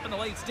things up in the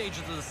late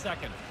stages of the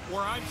second.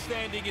 Where I'm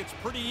standing, it's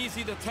pretty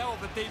easy to tell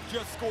that they've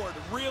just scored.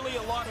 Really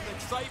a lot of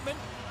excitement.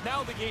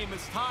 Now the game is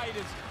tied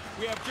as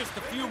we have just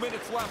a few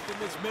minutes left in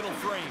this middle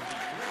frame.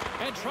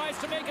 And tries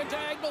to make a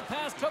diagonal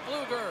pass to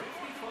Bluger.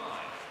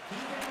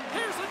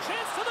 Here's a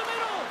chance to the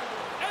middle.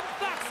 And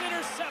that's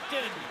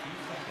intercepted.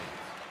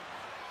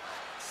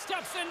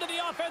 Steps into the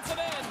offensive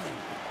end.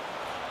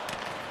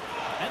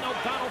 And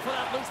they'll battle for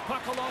that loose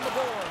puck along the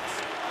boards.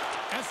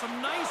 And some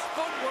nice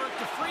footwork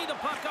to free the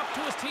puck up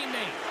to his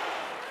teammate.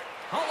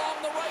 Along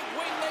the right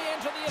wing, they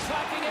enter the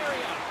attacking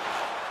area.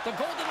 The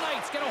Golden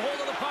Knights get a hold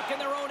of the puck in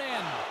their own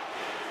end.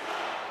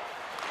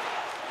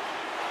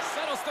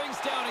 Settles things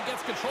down and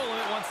gets control of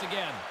it once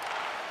again.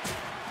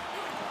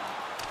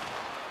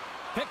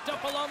 Picked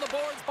up along the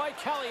boards by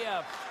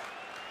Kaliev.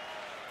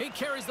 He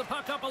carries the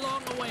puck up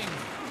along the wing.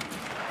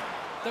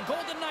 The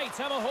Golden Knights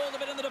have a hold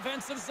of it in the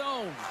defensive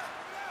zone.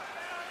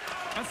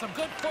 And some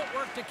good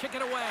footwork to kick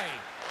it away.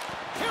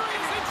 Here he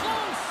is in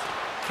close.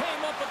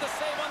 Came up with the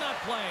save on that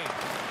play.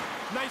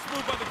 Nice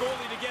move by the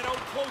goalie to get out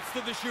close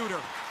to the shooter.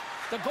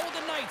 The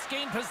Golden Knights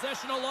gain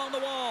possession along the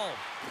wall.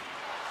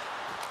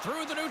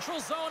 Through the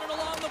neutral zone and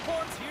along the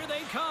boards, here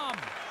they come.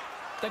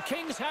 The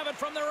Kings have it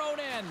from their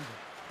own end.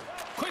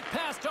 Quick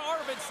pass to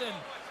Arvidsson.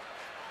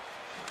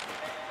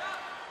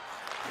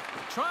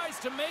 Tries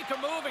to make a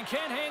move and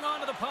can't hang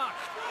on to the puck.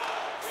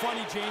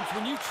 Funny, James,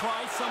 when you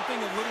try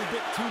something a little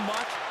bit too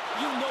much,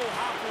 you know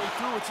halfway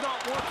through it's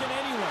not working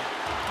anyway.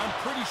 I'm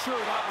pretty sure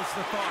that was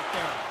the thought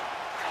there.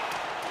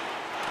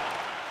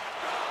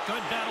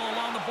 Good battle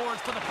along the boards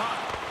for the puck.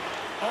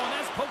 Oh, and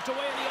that's poked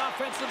away in the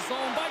offensive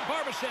zone by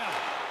Barbashev.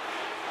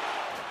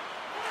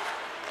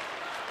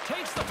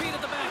 Takes the feed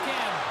at the back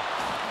end.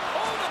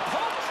 Oh, the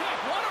poke check.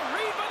 What a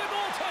read by the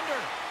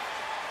goaltender.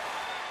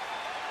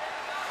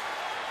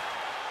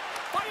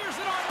 Fires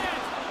it on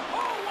net.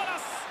 Oh, what a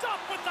stop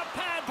with the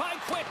pad by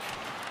Quick.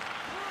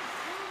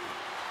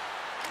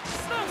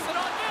 Snaps it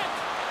on net.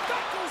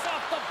 That goes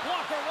off the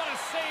blocker. What a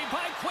save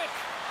by Quick.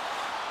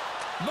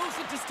 Moves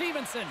it to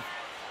Stevenson.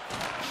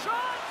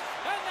 Shot!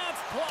 And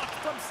that's blocked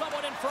from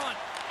someone in front.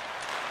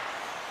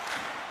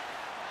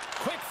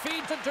 Quick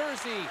feed to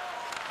Dursey.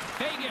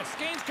 Vegas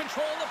gains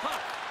control of the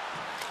puck.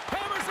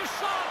 Hammers a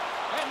shot.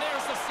 And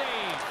there's the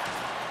save.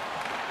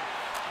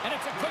 And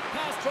it's a quick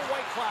pass to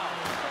Whitecloud.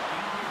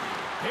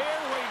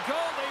 Here we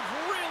go. They've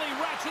really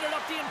ratcheted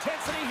up the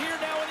intensity here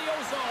now in the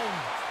O-zone.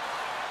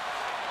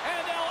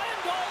 And they'll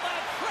end all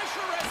that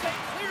pressure as they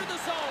clear the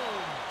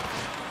zone.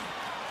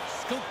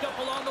 Scooped up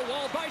along the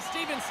wall by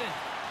Stevenson.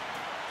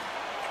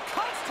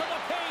 Cuts to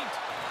the paint.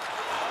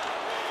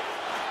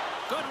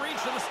 Good reach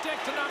to the stick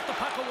to knock the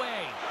puck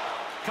away.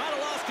 Kind of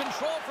lost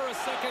control for a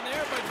second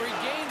there, but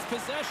regains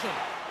possession.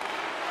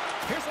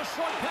 Here's a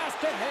short pass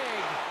to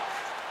Haig.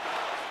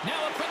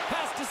 Now a quick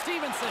pass to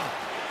Stevenson.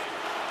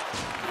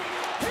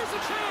 Here's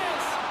a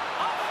chance.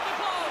 Off the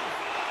glove.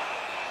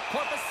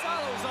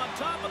 Korpisalo's on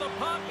top of the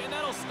puck, and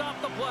that'll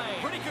stop the play.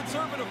 Pretty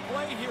conservative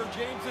play here,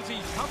 James, as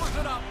he covers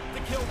it up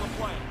to kill the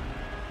play.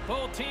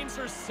 Both teams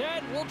are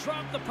set. We'll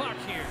drop the puck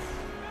here.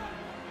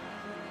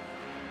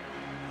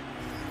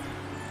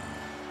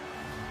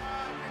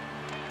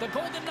 The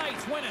Golden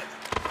Knights win it.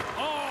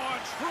 Oh, a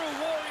true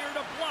warrior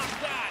to block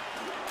that.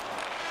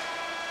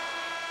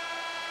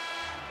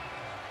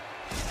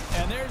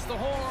 And there's the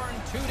horn.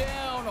 2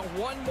 down,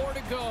 1 more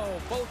to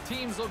go. Both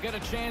teams will get a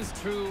chance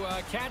to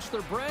catch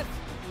their breath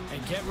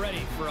and get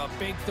ready for a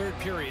big third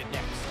period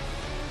next.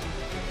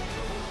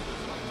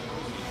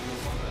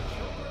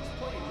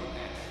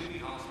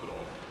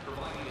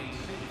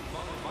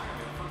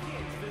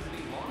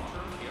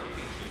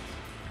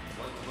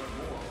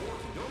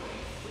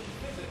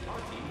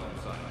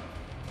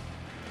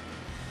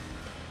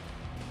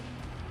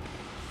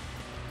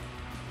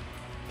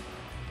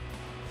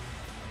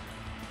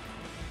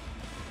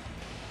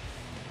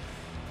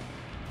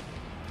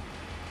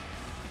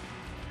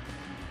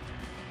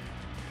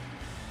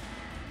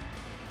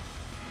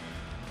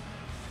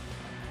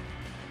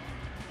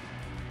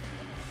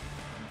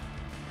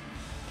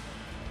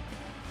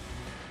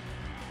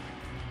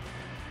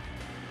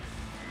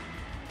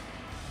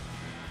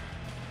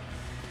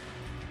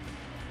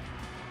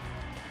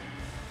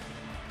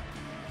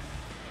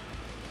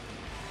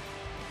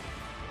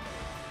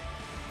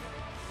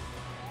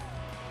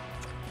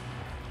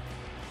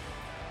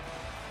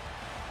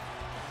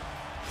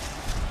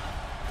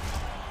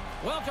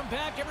 Welcome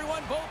back,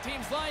 everyone. Both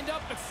teams lined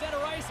up at center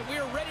ice, and we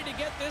are ready to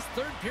get this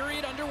third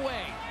period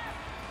underway.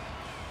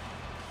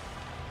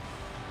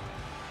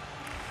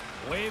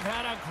 We've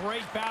had a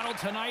great battle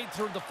tonight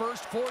through the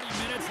first 40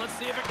 minutes. Let's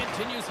see if it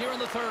continues here in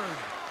the third.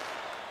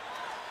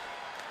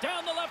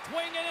 Down the left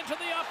wing and into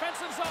the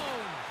offensive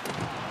zone.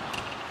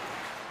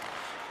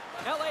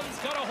 LA's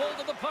got a hold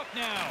of the puck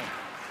now.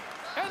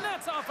 And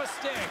that's off a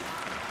stick.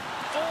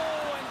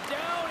 Oh, and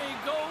down he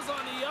goes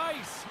on the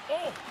ice.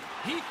 Oh,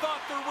 he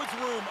thought there was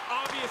room.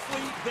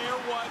 Obviously, there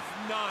was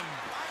none.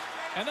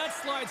 And that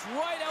slides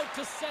right out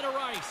to center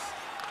ice.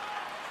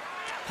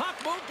 Puck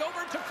moved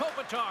over to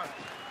Kopitar.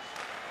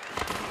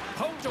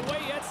 Poked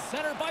away at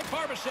center by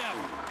Barbashev.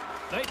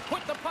 They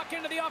put the puck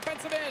into the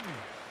offensive end.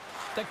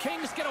 The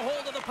Kings get a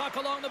hold of the puck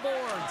along the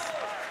boards.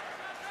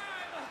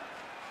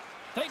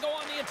 They go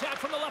on the attack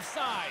from the left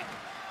side.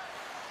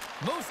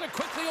 Moves it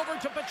quickly over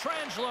to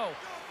Pietrangelo.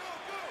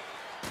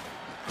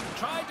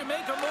 Tried to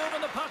make a move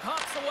and the puck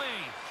hops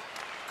away.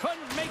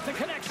 Couldn't make the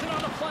connection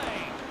on the play.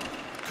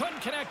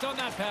 Couldn't connect on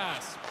that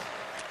pass.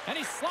 And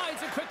he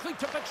slides it quickly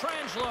to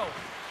Pietrangelo.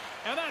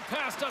 And that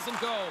pass doesn't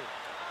go.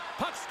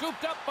 Puck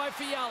scooped up by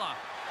Fiala.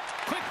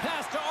 Quick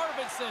pass to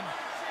Arvidsson.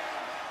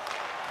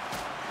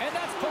 And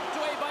that's poked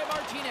away by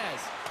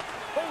Martinez.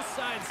 Both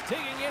sides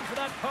digging in for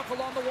that puck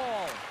along the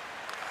wall.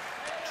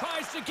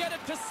 Tries to get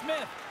it to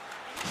Smith.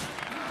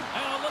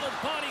 And a little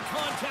body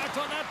contact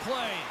on that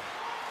play.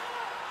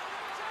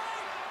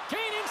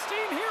 Gaining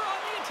steam here on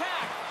the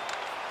attack.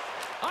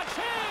 A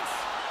chance.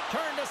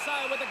 Turned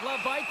aside with a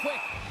glove by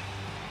Quick.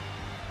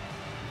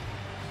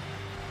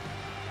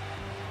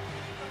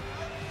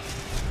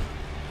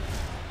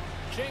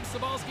 James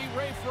Cybulski,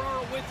 Ray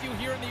Ferraro with you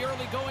here in the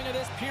early going of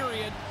this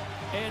period.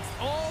 It's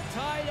all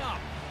tied up.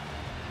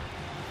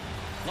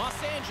 Los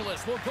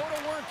Angeles will go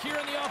to work here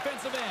in the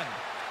offensive end.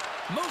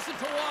 Moves it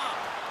to Waugh.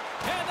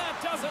 And that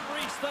doesn't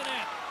reach the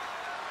net.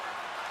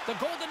 The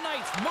Golden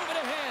Knights move it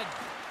ahead.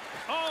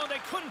 Oh, they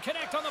couldn't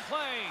connect on the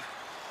play.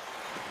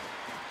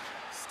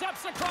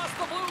 Steps across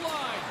the blue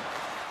line.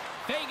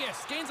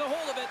 Vegas gains a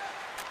hold of it.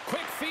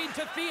 Quick feed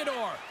to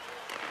Theodore.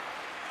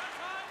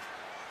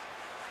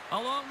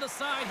 Along the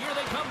side, here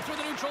they come through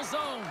the neutral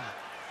zone.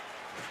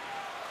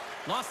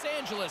 Los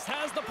Angeles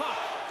has the puck.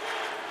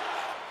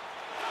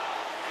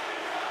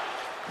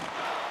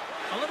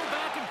 A little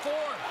back and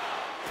forth.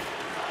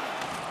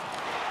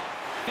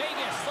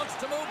 Vegas looks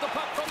to move the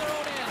puck from their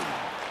own end.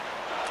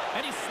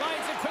 And he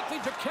slides it quickly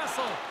to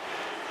Kessel.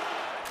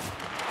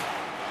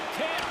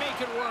 Can't make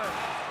it work.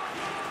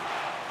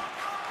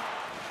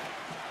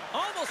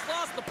 Almost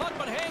lost the puck,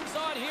 but hangs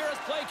on here as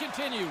play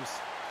continues.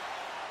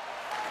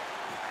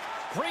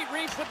 Great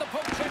reach with the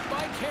poke check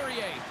by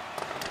Carrier.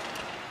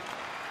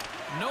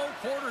 No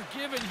quarter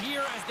given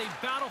here as they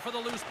battle for the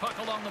loose puck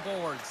along the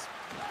boards.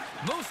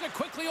 Moves it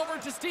quickly over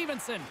to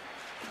Stevenson.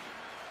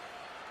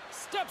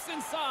 Steps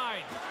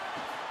inside.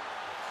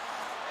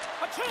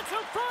 A chance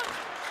out front.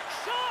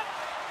 Shot.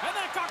 And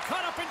that got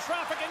caught up in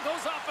traffic and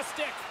goes off a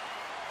stick.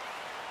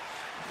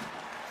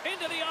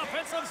 Into the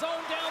offensive zone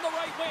down the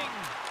right wing.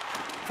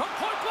 From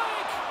point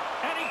blank.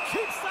 And he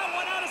keeps that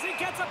one out as he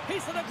gets a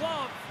piece of the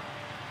glove.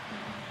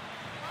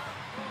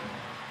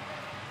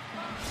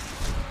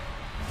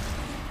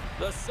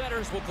 The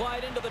setters will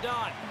glide into the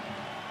dot.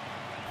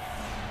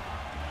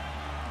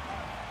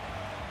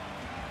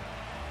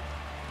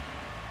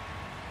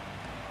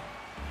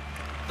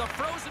 The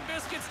frozen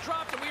biscuits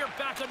dropped and we are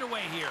back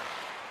underway here.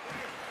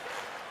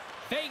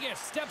 Vegas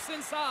steps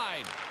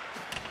inside.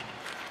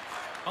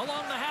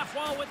 Along the half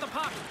wall with the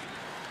puck.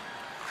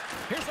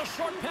 Here's a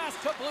short pass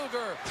to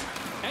Bluger.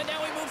 And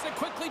now he moves it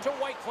quickly to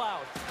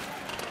Whitecloud.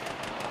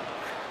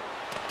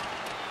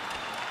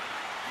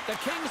 The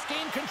Kings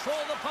gain control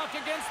of the puck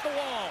against the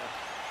wall.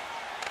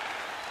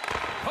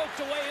 Poked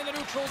away in the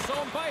neutral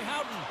zone by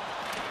Houghton.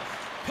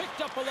 Picked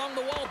up along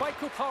the wall by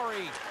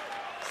Kupari.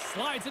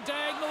 Slides it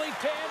diagonally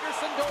to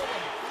Anderson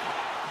Dolan.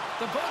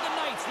 The Golden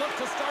Knights look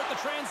to start the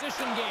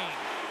transition game.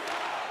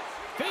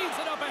 Feeds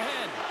it up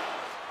ahead.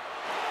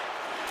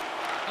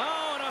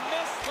 Oh, and a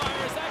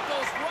misfire as that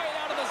goes right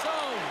out of the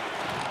zone.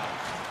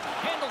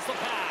 Handles the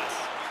pass.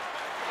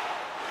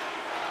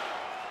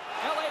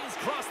 LA's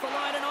crossed the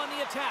line and on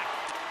the attack.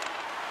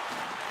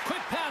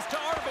 Quick pass to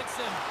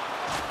Arvidsson.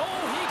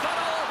 Oh, he got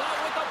all of that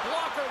with the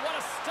blocker. What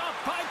a stop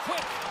by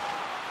Quick.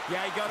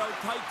 Yeah, he got out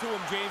tight to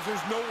him, James.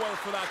 There's nowhere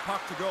for that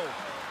puck to go.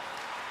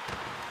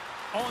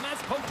 Oh, and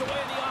that's poked away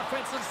in the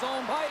offensive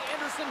zone by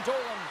Anderson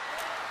Dolan.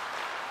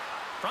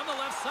 From the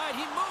left side,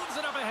 he moves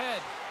it up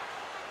ahead.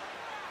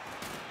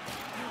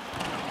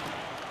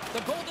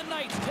 The Golden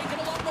Knights take it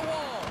along the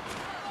wall.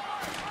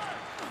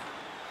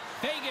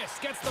 Vegas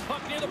gets the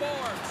puck near the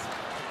boards.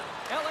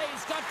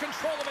 LA's got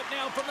control of it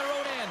now from their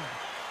own end.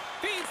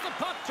 Feeds the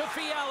puck to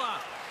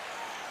Fiala.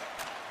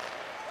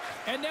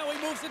 And now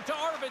he moves it to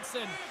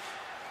Arvidsson.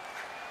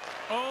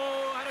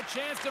 Oh, had a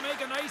chance to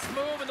make a nice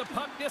move, and the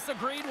puck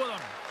disagreed with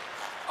him.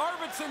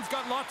 Arvidsson's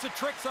got lots of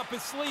tricks up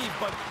his sleeve,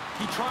 but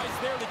he tries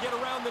there to get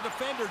around the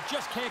defender,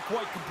 just can't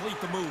quite complete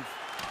the move.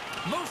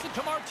 Moves it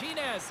to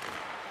Martinez.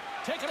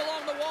 Taken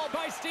along the wall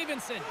by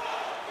Stevenson.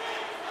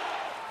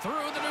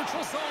 Through the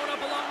neutral zone,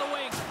 up along the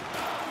wing.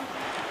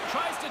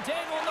 Tries to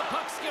dangle, and the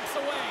puck skips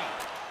away.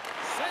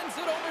 Sends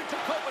it over to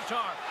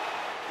Kopitar.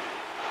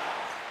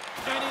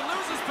 And he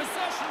loses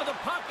possession of the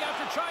puck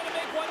after trying to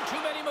make one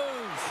too many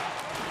moves.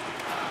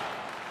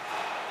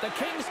 The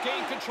Kings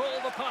gain control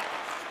of the puck.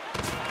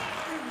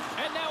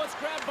 And now it's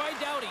grabbed by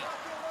Doughty.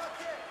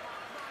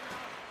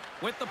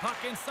 With the puck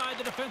inside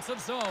the defensive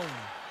zone.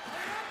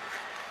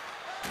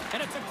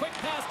 And it's a quick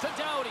pass to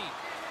Doughty.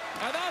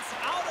 And that's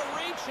out of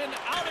reach and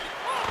out of...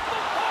 Oh, the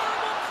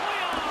horrible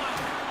play on!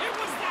 It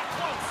was that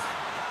close!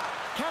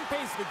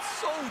 Kempe's been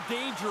so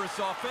dangerous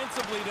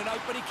offensively tonight,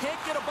 but he can't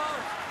get about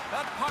it.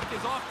 That puck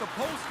is off the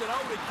post and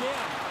out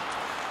again.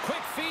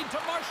 Quick feed to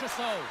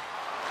Marchessault.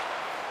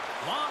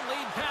 Long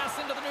lead pass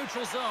into the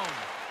neutral zone.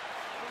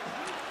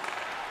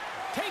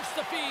 Takes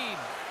the feed.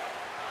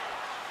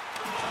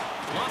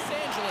 Los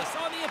Angeles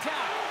on the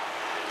attack.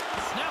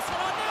 Snaps it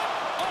on net.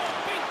 Oh,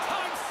 big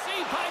time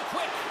save by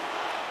Quick.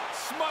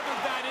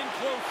 Smothered that in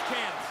close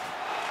chance.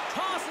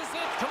 Tosses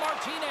it to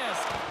Martinez.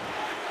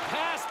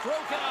 Pass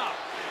broken up.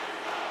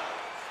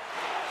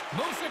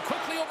 Moves it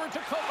quickly over to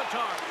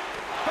Kopitar.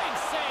 Big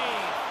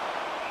save.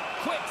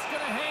 Quick's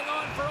going to hang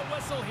on for a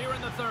whistle here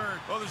in the third.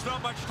 Well, there's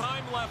not much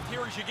time left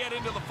here as you get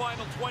into the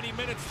final 20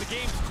 minutes. The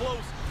game's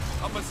close.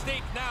 A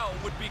mistake now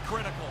would be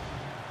critical.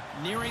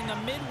 Nearing the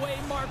midway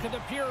mark of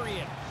the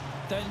period.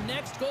 The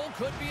next goal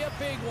could be a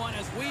big one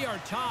as we are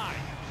tied.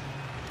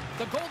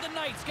 The Golden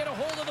Knights get a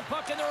hold of the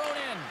puck in their own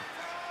end.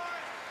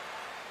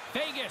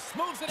 Vegas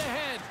moves it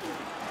ahead.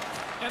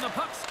 And the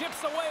puck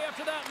skips away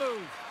after that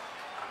move.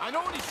 I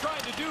know what he's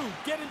trying to do,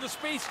 get into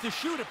space to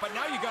shoot it, but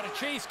now you got to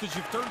chase because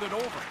you've turned it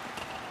over.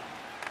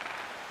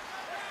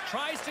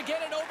 Tries to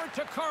get it over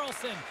to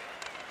Carlson.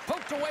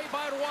 Poked away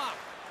by Roy.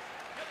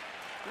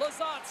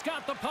 Lazat's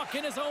got the puck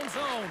in his own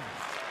zone.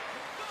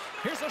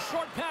 Here's a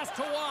short pass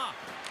to Roy.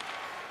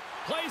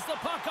 Plays the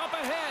puck up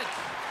ahead.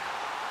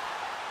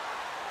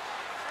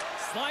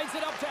 Slides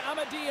it up to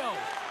Amadio.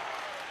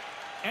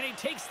 And he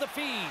takes the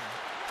feed.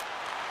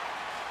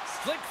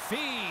 Slick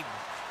feed.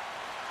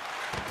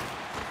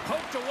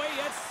 Poked away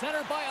at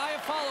center by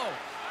Iafallo.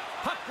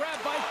 Puck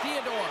grabbed by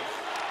Theodore.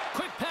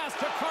 Quick pass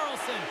to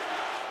Carlson.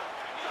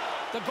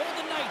 The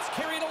Golden Knights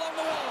carried along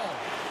the wall.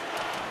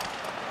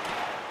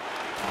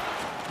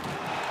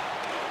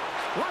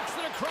 Works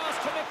it across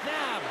to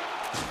McNabb.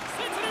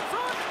 Sends it in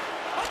front.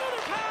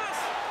 Another pass.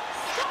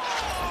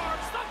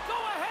 Scores the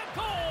go-ahead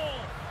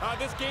goal.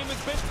 This game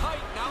has been tight.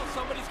 Now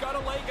somebody's got a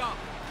leg up.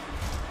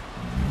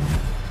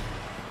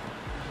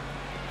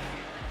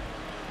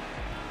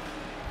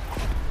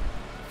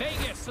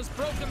 Vegas has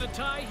broken the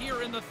tie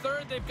here in the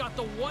third. They've got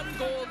the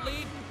one-goal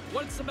lead.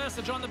 What's the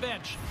message on the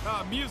bench?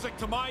 Music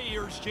to my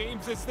ears,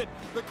 James. It's that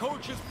the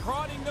coach is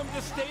prodding them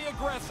to stay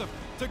aggressive,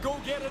 to go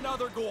get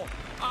another goal.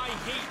 I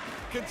hate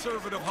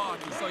conservative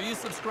hockey. So you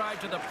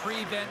subscribe to the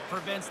prevent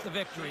prevents the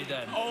victory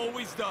then?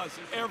 Always does.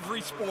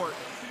 Every sport.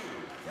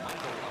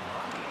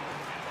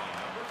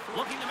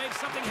 Looking to make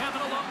something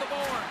happen along the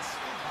boards.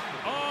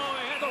 Oh,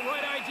 he had the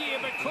right idea,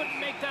 but couldn't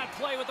make that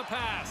play with the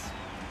pass.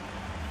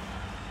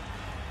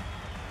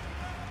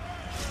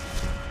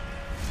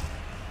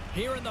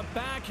 Here in the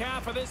back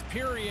half of this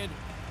period,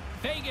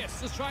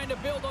 Vegas is trying to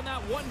build on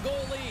that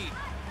one-goal lead.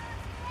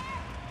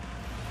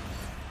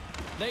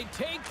 They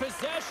take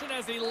possession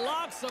as he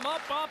locks him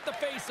up off the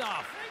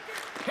face-off.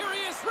 Here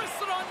he is,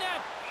 wristed on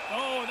net.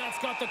 Oh, and that's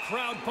got the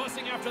crowd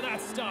buzzing after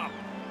that stop.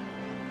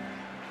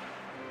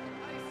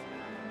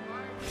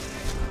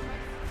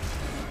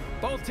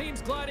 Both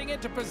teams gliding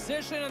into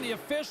position, and the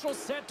official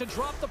set to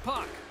drop the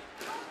puck.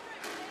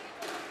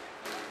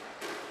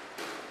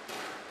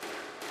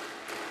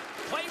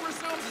 Play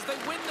resumes as they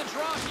win the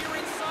draw here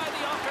inside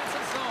the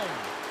offensive zone.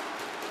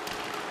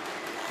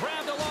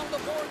 Grabbed along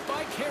the boards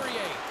by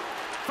Carrier.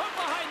 From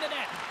behind the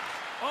net.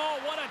 Oh,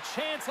 what a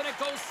chance, and it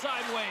goes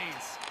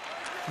sideways.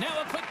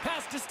 Now a quick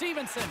pass to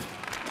Stevenson.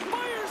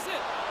 Fires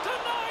it.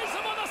 Denies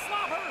him on the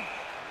slapper.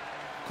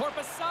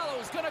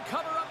 Korpisalo's going to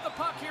cover up the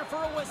puck here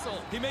for a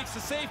whistle. He makes a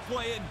safe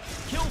play and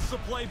kills the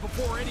play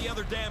before any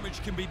other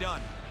damage can be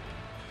done.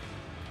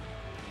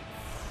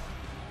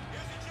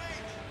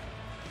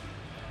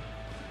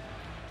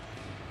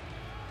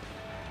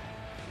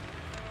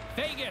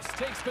 Vegas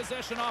takes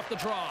possession off the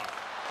draw.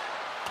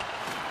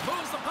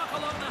 Moves the puck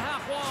along the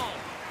half wall.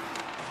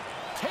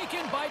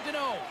 Taken by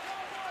Deneau.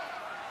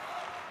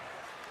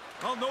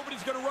 Well,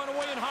 nobody's going to run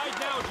away and hide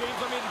now, James.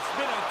 I mean, it's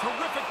been a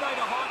terrific night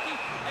of hockey,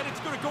 and it's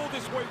going to go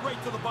this way right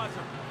to the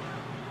buzzer.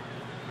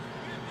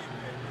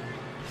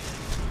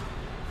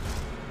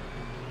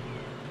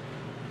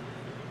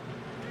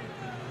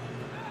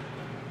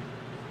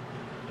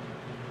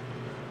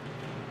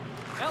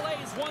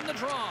 LA's won the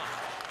draw.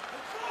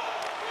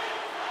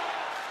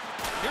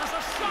 Here's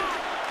a shot,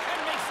 and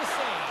makes the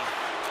save.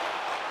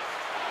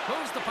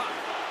 Moves the puck.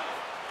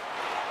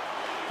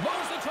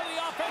 Moves it to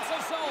the offensive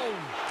zone.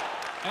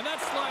 And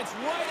that slides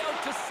right out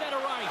to center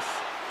ice.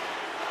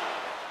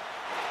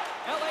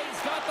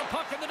 LA's got the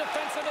puck in the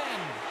defensive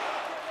end.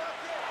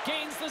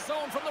 Gains the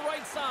zone from the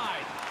right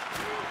side.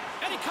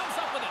 And he comes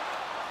up with it.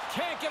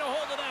 Can't get a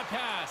hold of that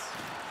pass.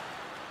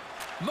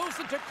 Moves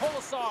it to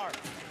Kolesar.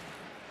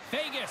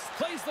 Vegas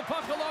plays the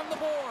puck along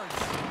the boards.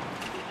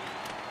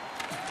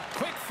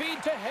 Quick feed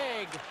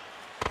Haig.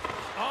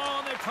 Oh,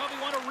 and they probably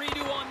want a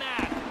redo on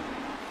that.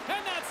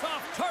 And that's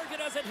off target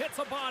as it hits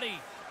a body.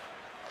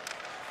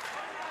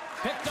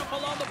 Picked up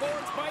along the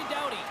boards by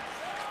Doughty.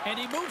 And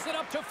he moves it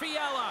up to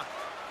Fiala.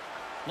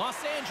 Los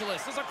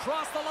Angeles is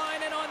across the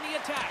line and on the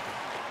attack.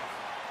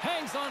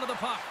 Hangs onto the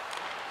puck.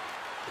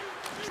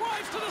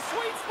 Drives to the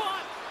sweet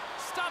spot.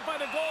 Stopped by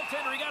the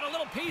goaltender. He got a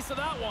little piece of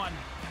that one.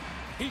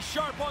 He's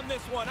sharp on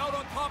this one. Out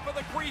on top of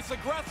the crease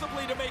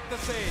aggressively to make the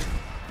save.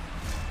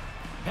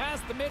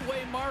 Past the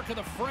midway mark of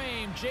the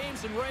frame,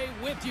 James and Ray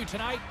with you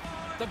tonight.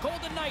 The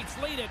Golden Knights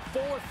lead it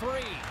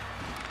 4-3.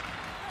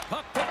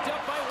 Puck picked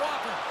up by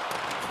Walker.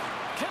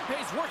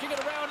 Kempe's working it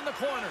around in the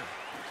corner.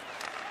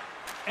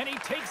 And he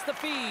takes the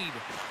feed.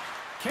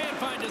 Can't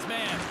find his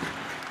man.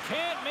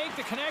 Can't make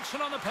the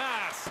connection on the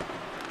pass.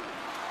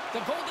 The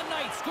Golden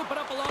Knights scoop it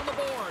up along the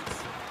boards.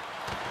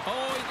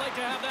 Oh, he'd like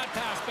to have that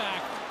pass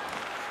back.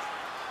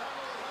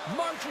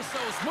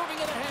 Marchessault's moving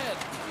it ahead.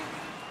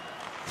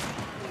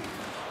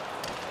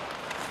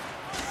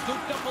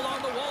 Scooped up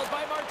along the wall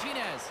by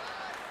Martinez.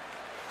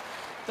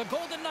 The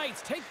Golden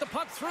Knights take the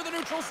puck through the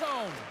neutral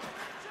zone.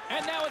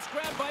 And now it's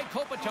grabbed by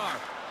Kopitar.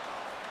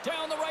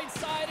 Down the right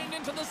side and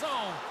into the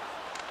zone.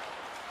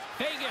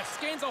 Vegas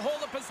gains a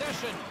hold of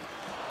possession.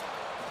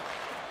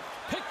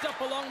 Picked up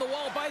along the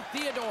wall by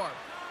Theodore.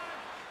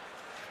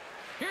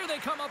 Here they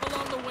come up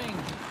along the wing.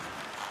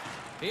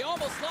 He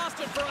almost lost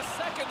it for a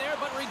second there,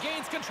 but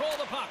regains control of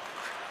the puck.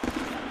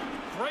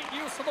 Great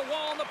use of the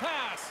wall on the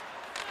pass.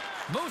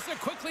 Moves it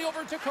quickly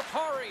over to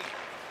Kapari.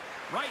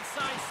 Right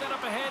side set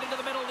up ahead into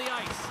the middle of the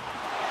ice.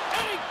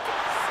 And he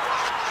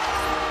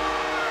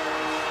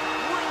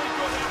Really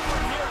good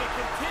effort here to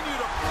continue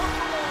to push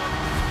along,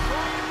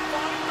 try and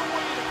find a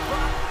way to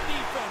crack the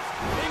defense.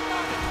 They've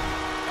done it,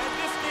 and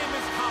this game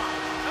is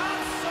tied.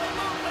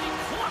 absolutely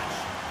clutch.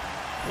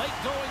 Late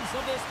goings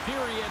of this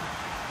period.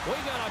 We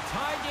got a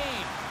tie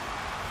game.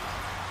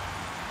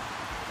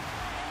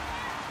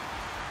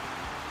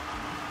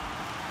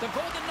 The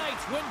Golden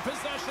Knights win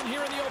possession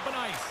here in the open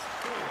ice.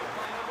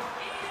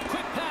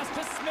 Quick pass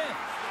to Smith.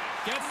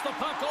 Gets the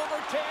puck over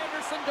to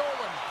Anderson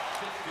Dolan.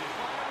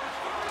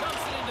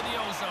 Dumps it into the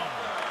ozone.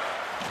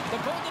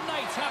 The Golden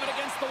Knights have it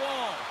against the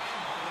wall.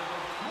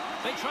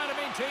 They try to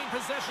maintain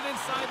possession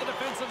inside the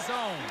defensive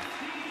zone.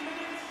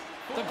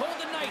 The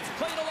Golden Knights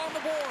played along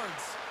the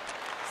boards.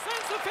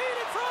 Sends the feed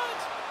in front.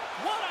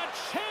 What a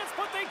chance,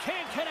 but they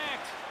can't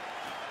connect.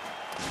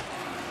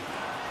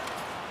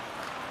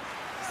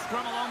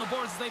 Scrum along the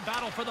boards as they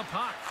battle for the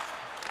puck.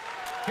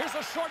 Here's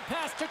a short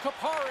pass to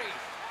Kapari.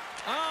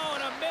 Oh,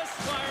 and a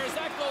misfire as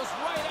that goes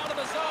right out of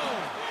the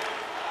zone.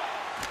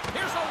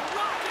 Here's a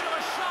rocket of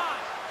a shot,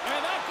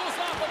 and that goes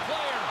off a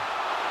player.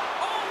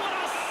 Oh, what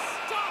a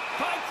stop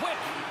by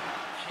Quick.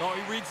 Oh,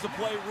 he reads the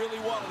play really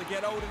well to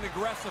get out and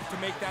aggressive to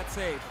make that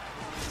save.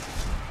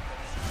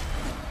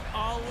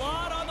 A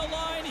lot on the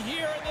line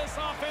here in this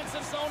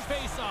offensive zone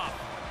faceoff.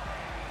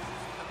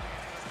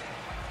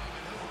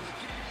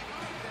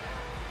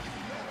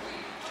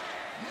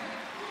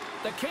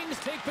 The Kings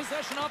take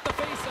possession off the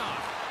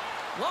faceoff.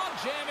 Log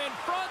jam in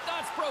front,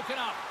 that's broken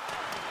up.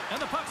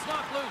 And the puck's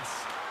knocked loose.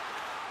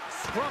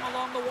 Scrum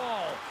along the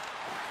wall.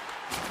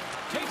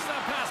 Takes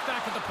that pass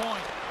back at the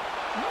point.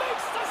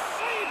 Makes the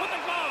save with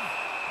the glove.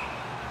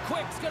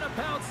 Quick's gonna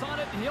bounce on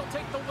it, and he'll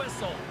take the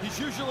whistle. He's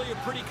usually a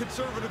pretty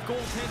conservative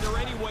goaltender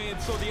anyway,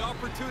 and so the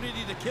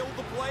opportunity to kill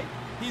the play,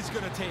 he's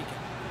going to take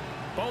it.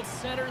 Both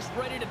centers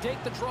ready to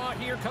take the draw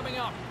here coming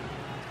up.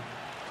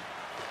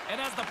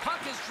 And as the puck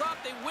is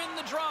dropped, they win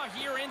the draw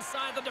here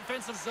inside the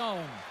defensive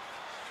zone.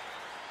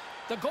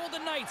 The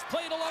Golden Knights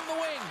played along the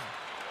wing.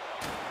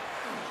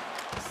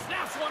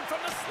 Snaps one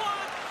from the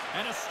slot,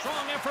 and a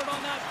strong effort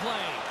on that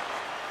play.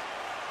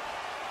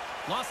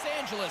 Los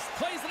Angeles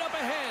plays it up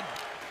ahead.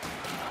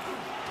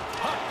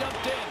 Puck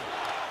dumped in.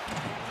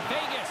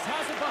 Vegas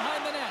has it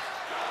behind the net.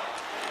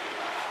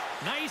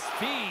 Nice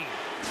feed.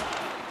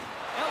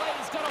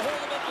 LA's got a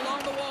hold of it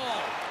along the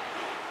wall.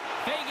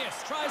 Vegas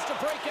tries to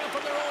break out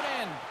from their own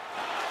end.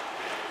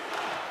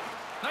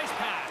 Nice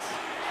pass.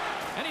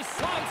 And he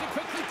slides it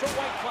quickly to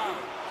White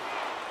Cloud.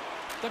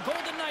 The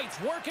Golden Knights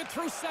work it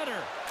through center.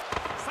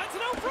 Sends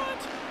it out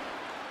front.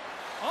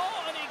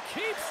 Oh, and he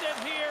keeps it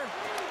here.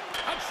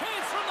 A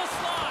chance from the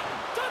slot.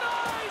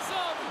 Denies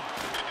him.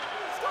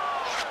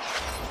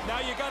 Now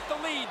you got the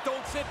lead.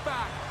 Don't sit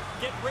back.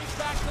 Get right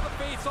back to the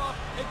faceoff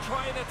and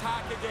try and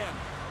attack again.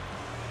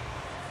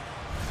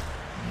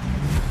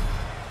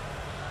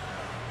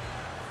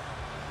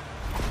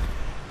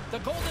 The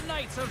Golden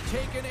Knights have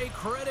taken a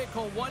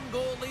critical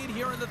one-goal lead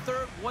here in the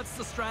third. What's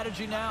the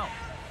strategy now?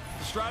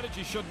 The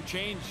strategy shouldn't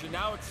change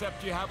now,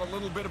 except you have a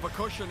little bit of a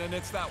cushion, and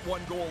it's that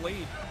one-goal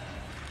lead.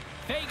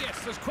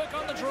 Vegas is quick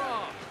on the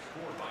draw.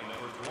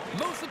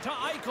 Moves it to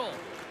Eichel.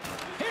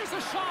 Here's a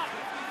shot.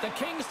 The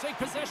Kings take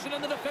possession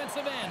in the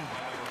defensive end.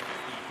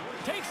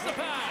 Takes the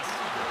pass.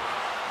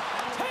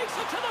 Takes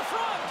it to the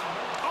front.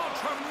 Oh,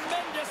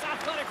 tremendous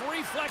athletic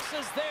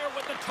reflexes there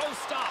with the toe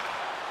stop.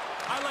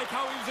 I like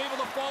how he was able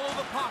to follow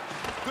the puck.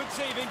 Good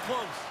save in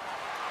close.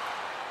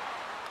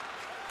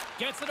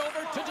 Gets it over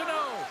to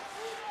Deneau.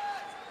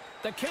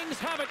 The Kings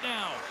have it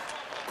now.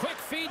 Quick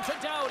feed to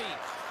Doughty.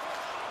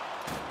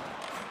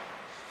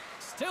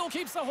 Still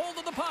keeps a hold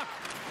of the puck.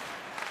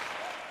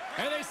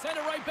 And they send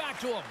it right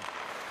back to him.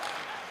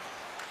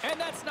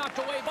 And that's knocked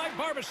away by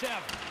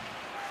Barbashev.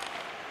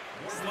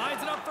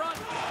 Slides it up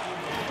front.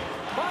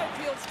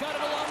 Byfield's got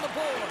it along the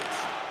boards.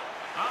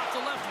 Off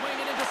the left wing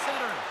and into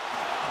center.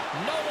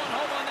 No one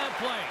home on that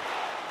play.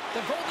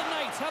 The Golden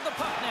Knights have the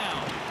puck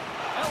now.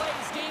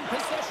 LA's gained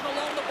possession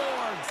along the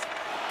boards.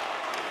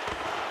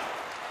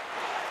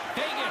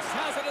 Vegas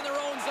has it in their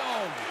own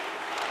zone.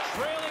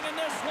 Trailing in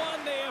this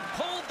one, they have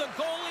pulled the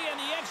goalie and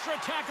the extra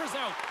attackers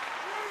out.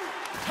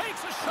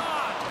 Takes a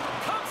shot.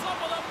 Comes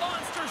up with a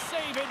monster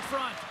save in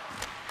front.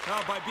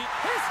 Now by beat.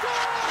 He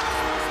scores!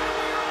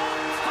 And we are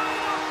all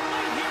tied up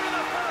right here in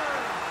the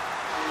third.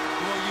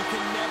 You know, you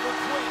can never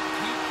quit.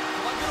 Keep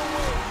plugging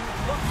away.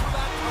 You look for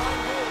that time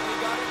goal. They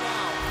got it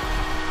now.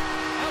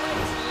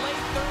 LA's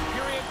late third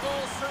period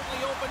goal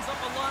certainly opens up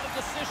a lot of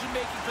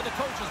decision-making for the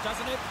coaches,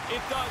 doesn't it? It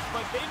does,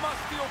 but they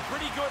must feel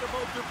pretty good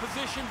about their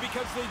position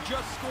because they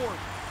just scored.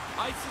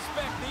 I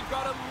suspect they've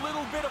got a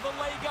little bit of a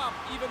leg up,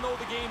 even though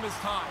the game is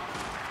tied.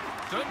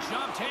 Good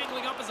job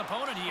tangling up his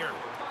opponent here.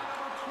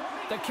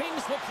 The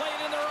Kings will play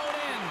it in their own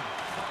end.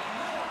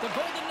 The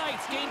Golden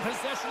Knights gain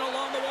possession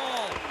along the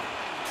wall.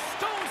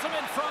 Stones him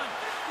in front.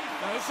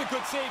 Now, this is a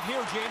good save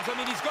here, James. I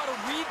mean, he's got to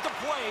read the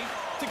play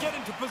to get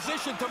into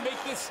position to make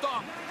this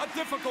stop. A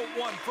difficult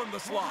one from the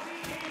slot.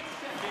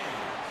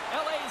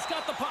 LA's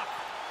got the puck.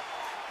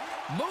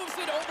 Moves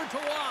it over to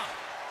Waugh.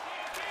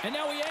 And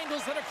now he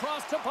angles it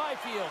across to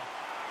Byfield.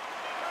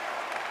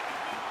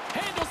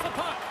 Handles the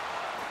puck.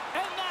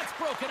 And that's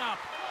broken up.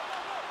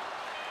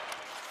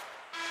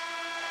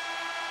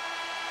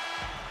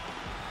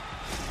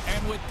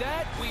 And with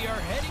that, we are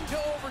heading to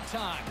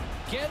overtime.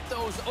 Get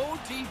those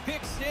OT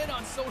picks in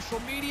on social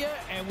media,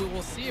 and we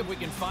will see if we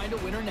can find a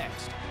winner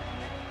next.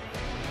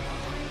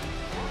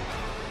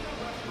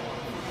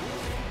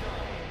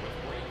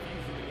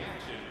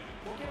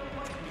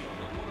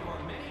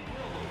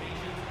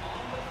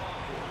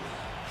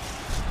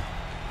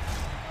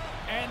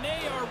 And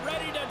they are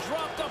ready to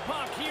drop the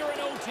puck here in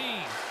OT.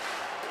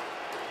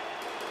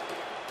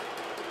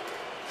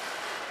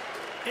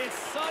 It's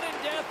sudden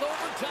death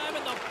overtime,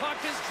 and the puck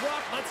is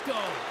dropped. Let's go.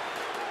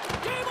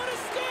 Game on a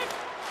stick.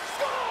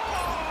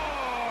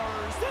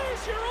 Scores!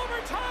 There's your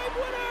overtime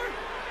winner.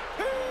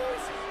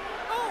 Who's...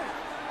 Oh!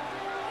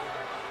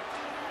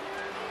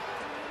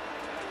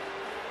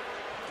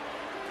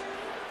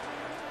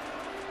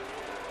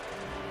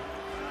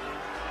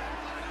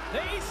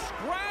 They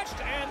scratched,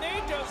 and they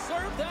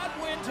deserve that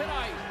win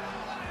tonight.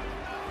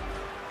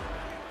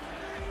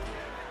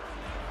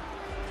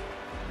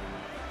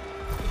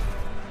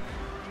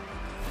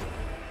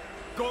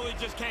 Goalie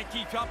just can't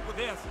keep up with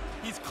this.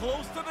 He's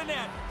close to the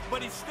net,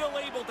 but he's still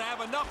able to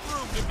have enough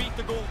room to beat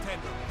the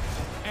goaltender.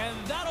 And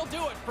that'll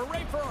do it. For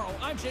Ray Pearl,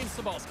 I'm James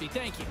Cybulski.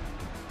 Thank you.